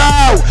check her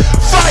out.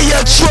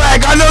 Fire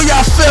track. I know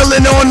y'all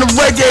feeling on the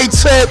reggae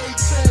tip.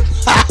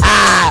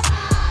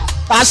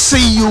 I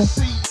see you.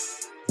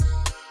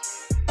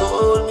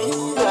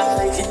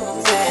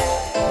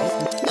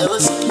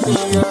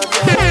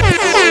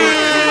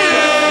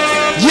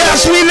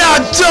 Yes, we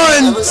not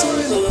done.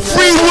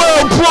 Free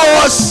world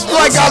applause,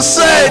 like I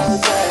said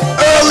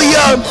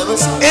earlier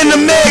in the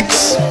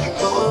mix.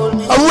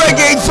 A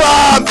reggae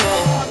vibe,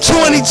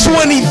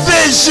 2020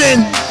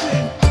 vision.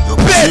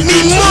 Bet me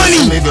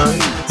money.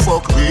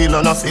 Fuck real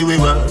and I feel we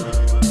well.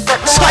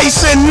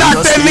 Tyson,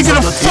 knock that nigga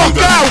the fuck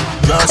out.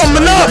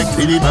 Coming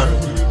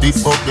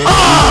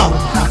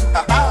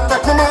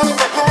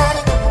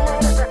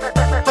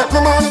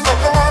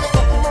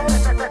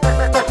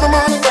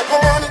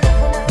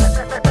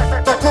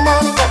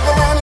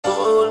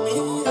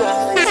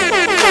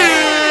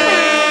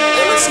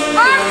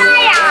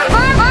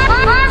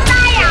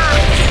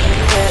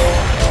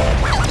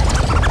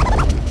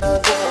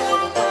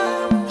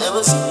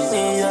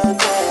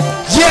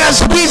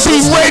Yes, Weezy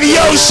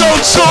Radio Show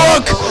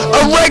talk, a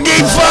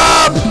reggae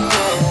vibe,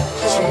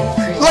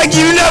 like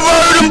you never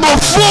heard him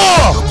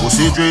before.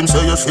 Pussy dream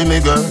so you see me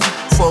girl.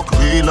 Fuck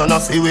real and I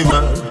feel we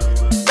girl.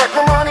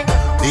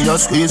 Me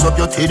just squeeze up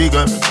your titty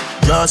girl.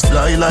 Just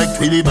fly like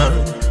Twilly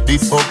bird. The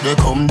fuck they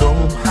come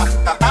down.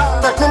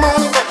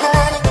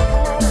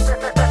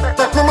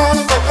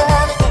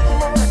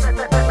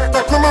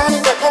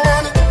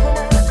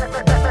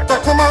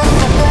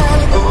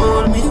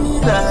 Hold me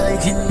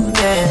like you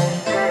can.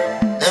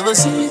 Never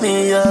see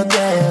me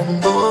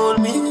again. Hold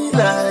me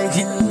like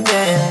you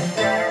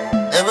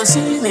can. Never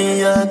see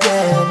me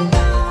again.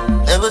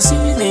 Never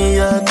see me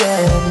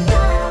again.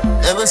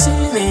 Never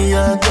see me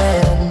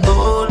again.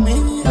 Hold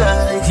me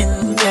like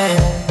you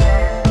can.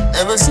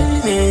 Never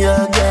see me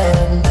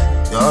again.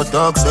 Your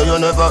dog say you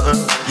never heard.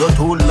 You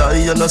too lie,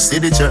 you no see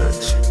the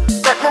church.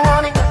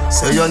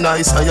 Say you're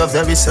nice and you're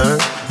very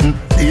certain.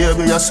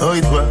 Baby, I saw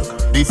it work.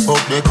 The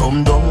fuck they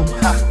come down.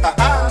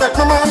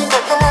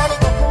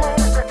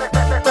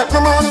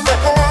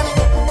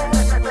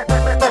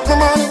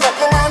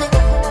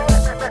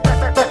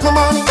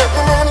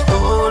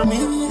 Hold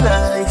me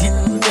like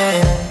you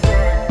can.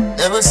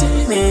 Never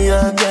see me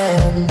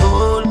again.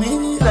 Hold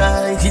me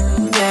like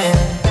you can.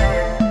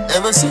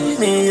 Never see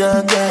me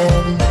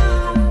again.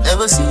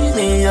 Never see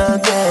me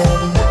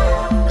again.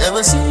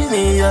 Never see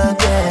me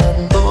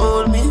again.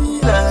 Hold me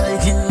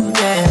like you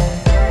can.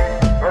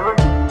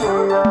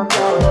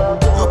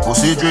 Your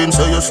pussy dream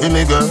so you see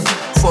me girl.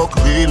 Fuck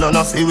real and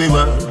I feel we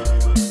well.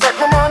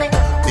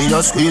 Me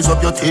just squeeze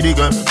up your titty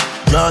girl.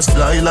 Just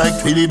fly like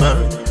Twilly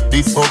bird.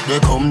 The fuck they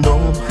come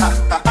down.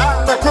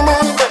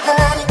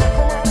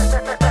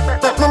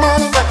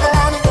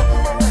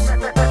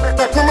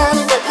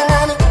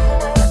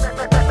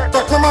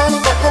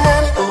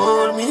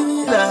 Hold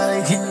me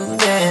like you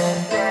can.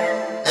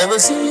 Never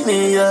see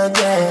me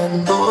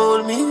again.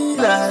 Hold me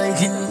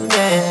like you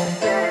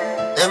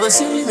can. Never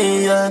see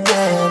me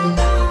again.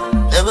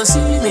 Never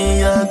see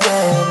me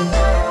again.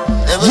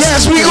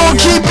 Yes, we gon'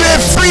 keep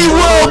it free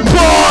world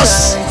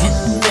boss.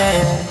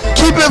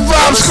 Keep it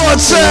Vibes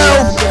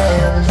Cartel.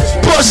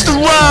 Bust the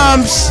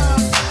rhymes.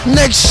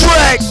 Next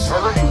track.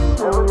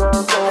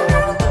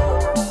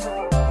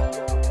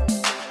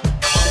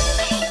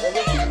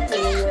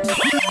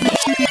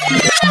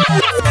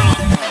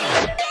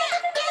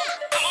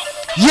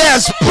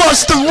 Yes,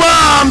 bust the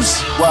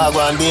rhymes.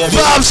 Wagwan baby.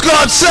 Vibes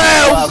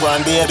Cartel.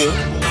 Wagwan baby.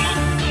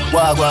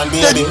 Wagwan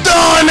baby. The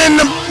Dawn and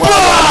the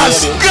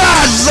Boss.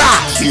 Gaza.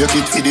 Shake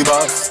it for the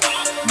boss.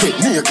 Get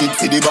naked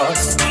for the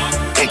boss.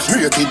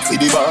 X-rated for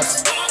the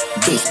boss.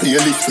 Best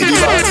playlist for the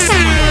boss.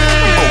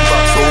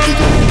 Bumper so big.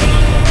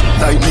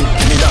 Like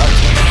Nicki Minaj.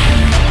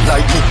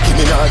 Like Nicki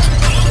Minaj.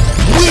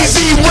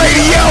 Weezy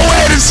Radio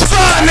at its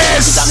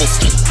finest. It's a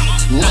mystery.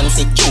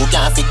 Nancy Q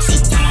can't fix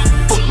it.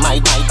 Put my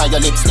mic on your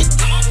lipstick.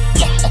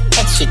 Yeah,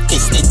 she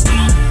kissed it.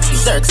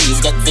 Xerxes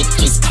get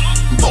victories.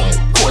 Boom,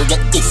 Cole get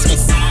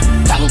dismissed.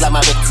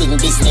 Conglomerates in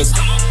business.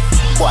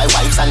 Boy,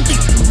 wives and big.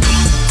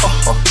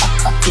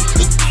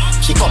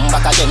 She come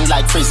back again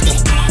like frisbee.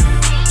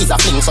 Is a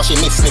fling so she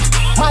miss me.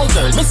 My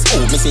girl miss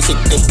who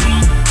Mississippi.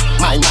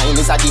 My mind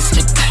is a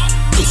district.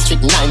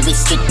 District 9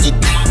 restricted.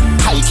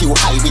 High Q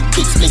high with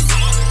big split.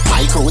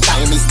 My crew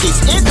time is this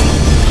it.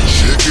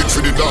 Shake it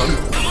for the dawn.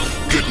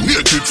 Get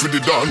naked for the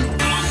dawn.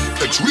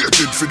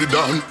 X-rated for the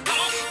dawn.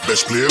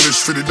 Best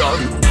playlist for the dawn.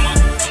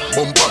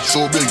 Bumper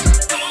so big.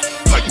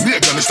 Like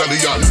Megan Thee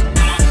Stallion.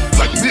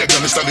 Like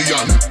Megan Thee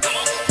Stallion.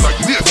 Like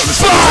Megan Thee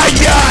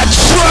Stallion. Fire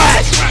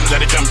track. Rans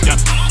are the champion.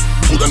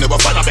 Woulda never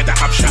find a better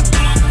option.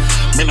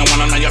 Me no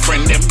wanna know your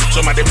friend them.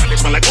 Some of them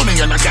smell like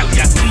onion and a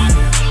galleon.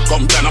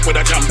 Come turn up with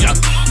a champion.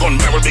 Gun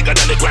barrel bigger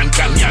than the Grand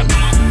Canyon.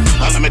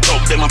 And let me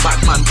talk them a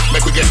bad man.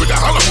 Make we get with the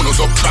hollow no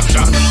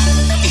subtraction.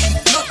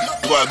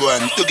 Go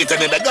on, to get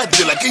another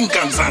Godzilla King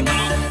Kong song.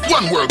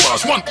 One world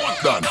boss, one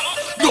done.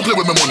 Don't play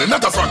with my money,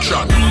 not a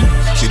fraction.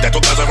 See that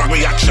took as a wrong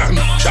reaction.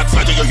 Shot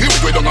fire to your hear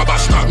it, we don't a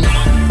Boston.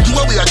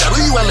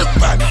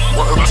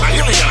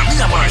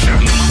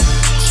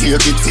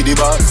 the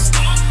boss.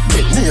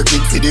 Get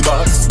naked for the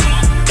boss.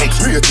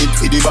 X-rated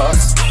for the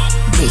boss.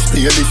 Best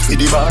playlist for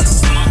the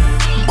boss.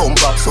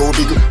 Bumper so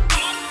big,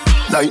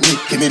 like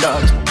Nicki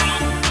Minaj.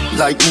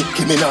 Like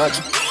Nicki Minaj.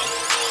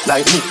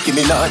 Like Nicki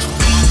Minaj.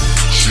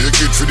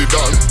 Shake it for the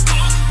Don.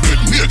 Get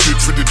naked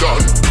for the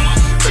Don.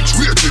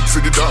 X-rated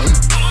for the Don.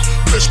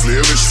 Best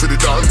playlist for the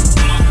Don.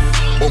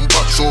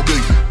 Bumper so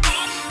big,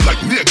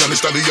 like Megan Thee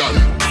Stallion.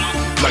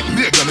 Like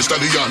Megan Thee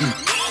Stallion.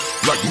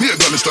 Like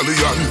Megan Thee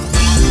Stallion.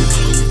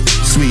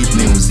 Sweet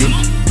music,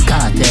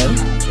 cartel.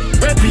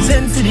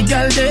 Represent for the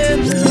girl them.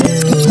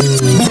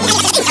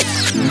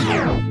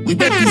 We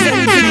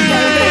represent for the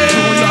girl them.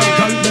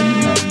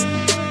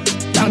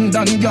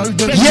 Dan girl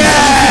them.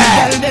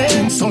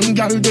 Yeah! Son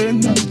girl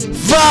them.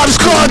 Vybz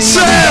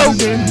Kartel.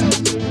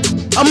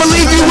 I'ma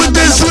leave you with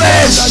this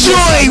last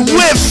joint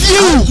with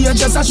you. You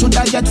just should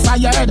I get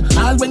fired.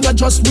 All when you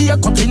just wake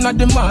up in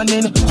the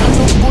morning. You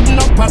look good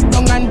enough, pop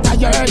down and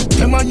tired.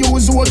 Them a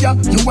use Oya,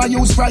 you a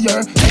use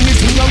fryer.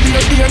 Anything you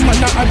wear there,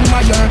 man I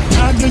admire.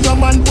 Argue your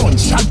man punch,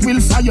 shot will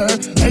fire.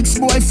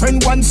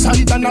 Ex-boyfriend one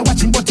side and I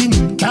watching but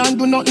him can't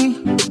do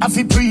nothing. I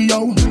feel pre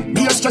yo.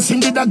 Be a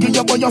stressing did I give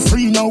you but you're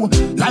free now.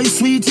 Life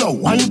sweet yo,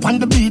 wine on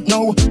the beat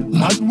now.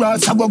 Mad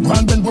rats I go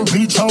grand when we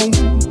reach home.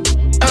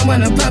 I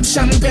wanna pop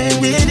champagne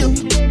with you.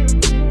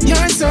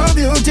 You're so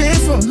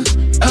beautiful.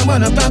 I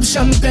wanna pop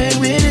champagne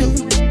with you.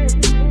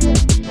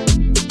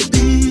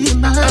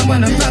 I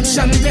wanna pop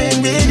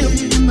champagne with you.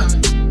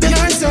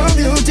 You're so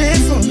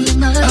beautiful.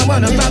 I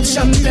wanna pop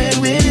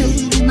champagne with you.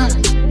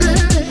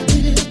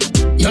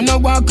 You know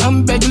I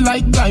come beg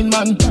like blind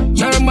man.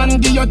 Your man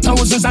give you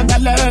thousands of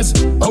dollars.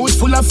 House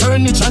full of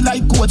furniture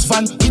like coach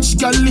fan. Each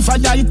girl if I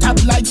tap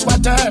like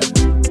swatter.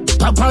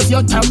 Pop off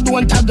your tab,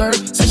 don't tag her.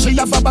 Say she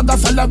have a bag of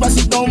followers,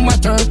 it don't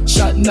matter.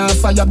 Shot now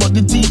fire, but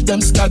the teeth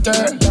them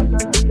scatter.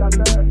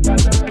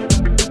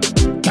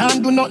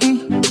 Can't do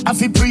nothing, I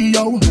feel pre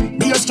yo.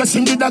 Be a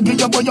stressing did I give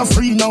you, but you're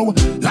free now.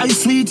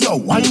 Life sweet yo,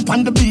 wine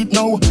on the beat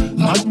now.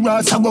 Mad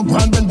rats I go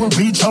grand when we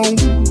reach home.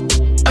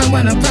 I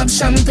wanna pop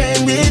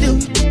champagne with you.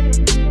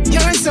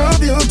 You're so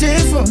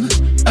beautiful.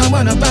 I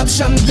wanna pop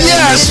champagne.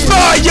 Yes,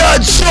 fire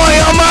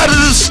joint. I'm out of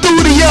the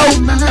studio.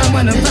 I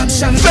wanna pop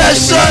champagne.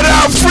 Best shout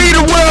out, free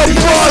the world,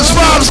 boss,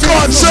 Vybz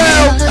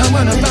Kartel. I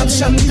wanna pop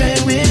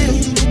champagne with you.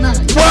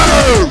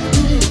 Word.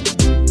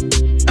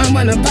 I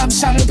wanna pop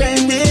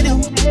champagne with you.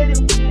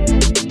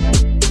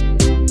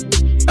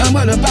 I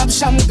wanna pop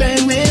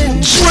champagne with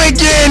you.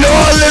 Drinking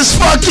all this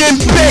fucking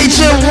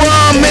Bajan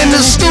rum in the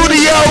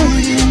studio.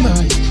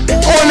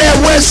 On that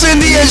West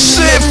Indian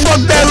shit, fuck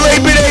that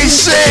Labor Day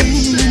shit.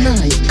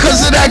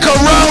 Cause of that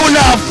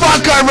Corona,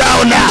 fuck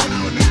Corona.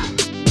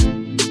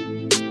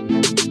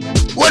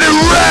 What a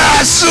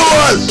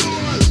rascal.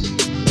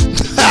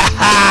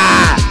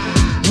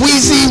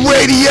 Weezy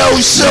Radio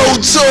Show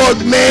Talk,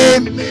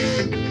 man.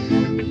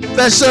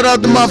 Fat shout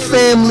out to my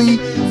family.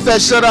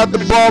 Fat shout out to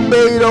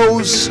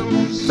Barbados.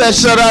 Fat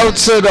shout out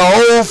to the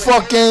whole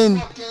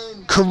fucking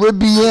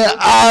Caribbean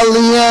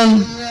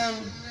island.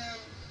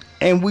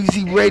 And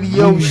Weezy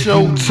Radio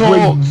Show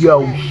Talk.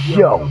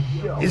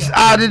 It's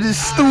out of the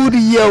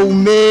studio,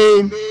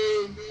 man.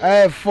 I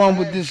had fun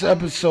with this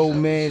episode,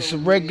 man. It's a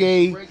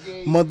reggae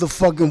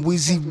motherfucking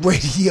Weezy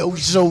Radio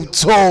Show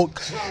Talk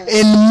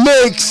in the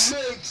mix.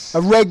 A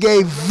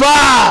reggae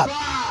vibe.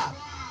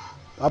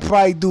 I'll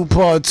probably do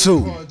part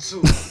 2.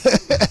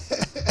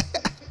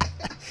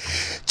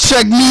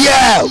 Check me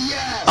out.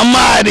 I'm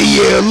out of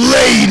here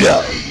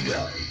later.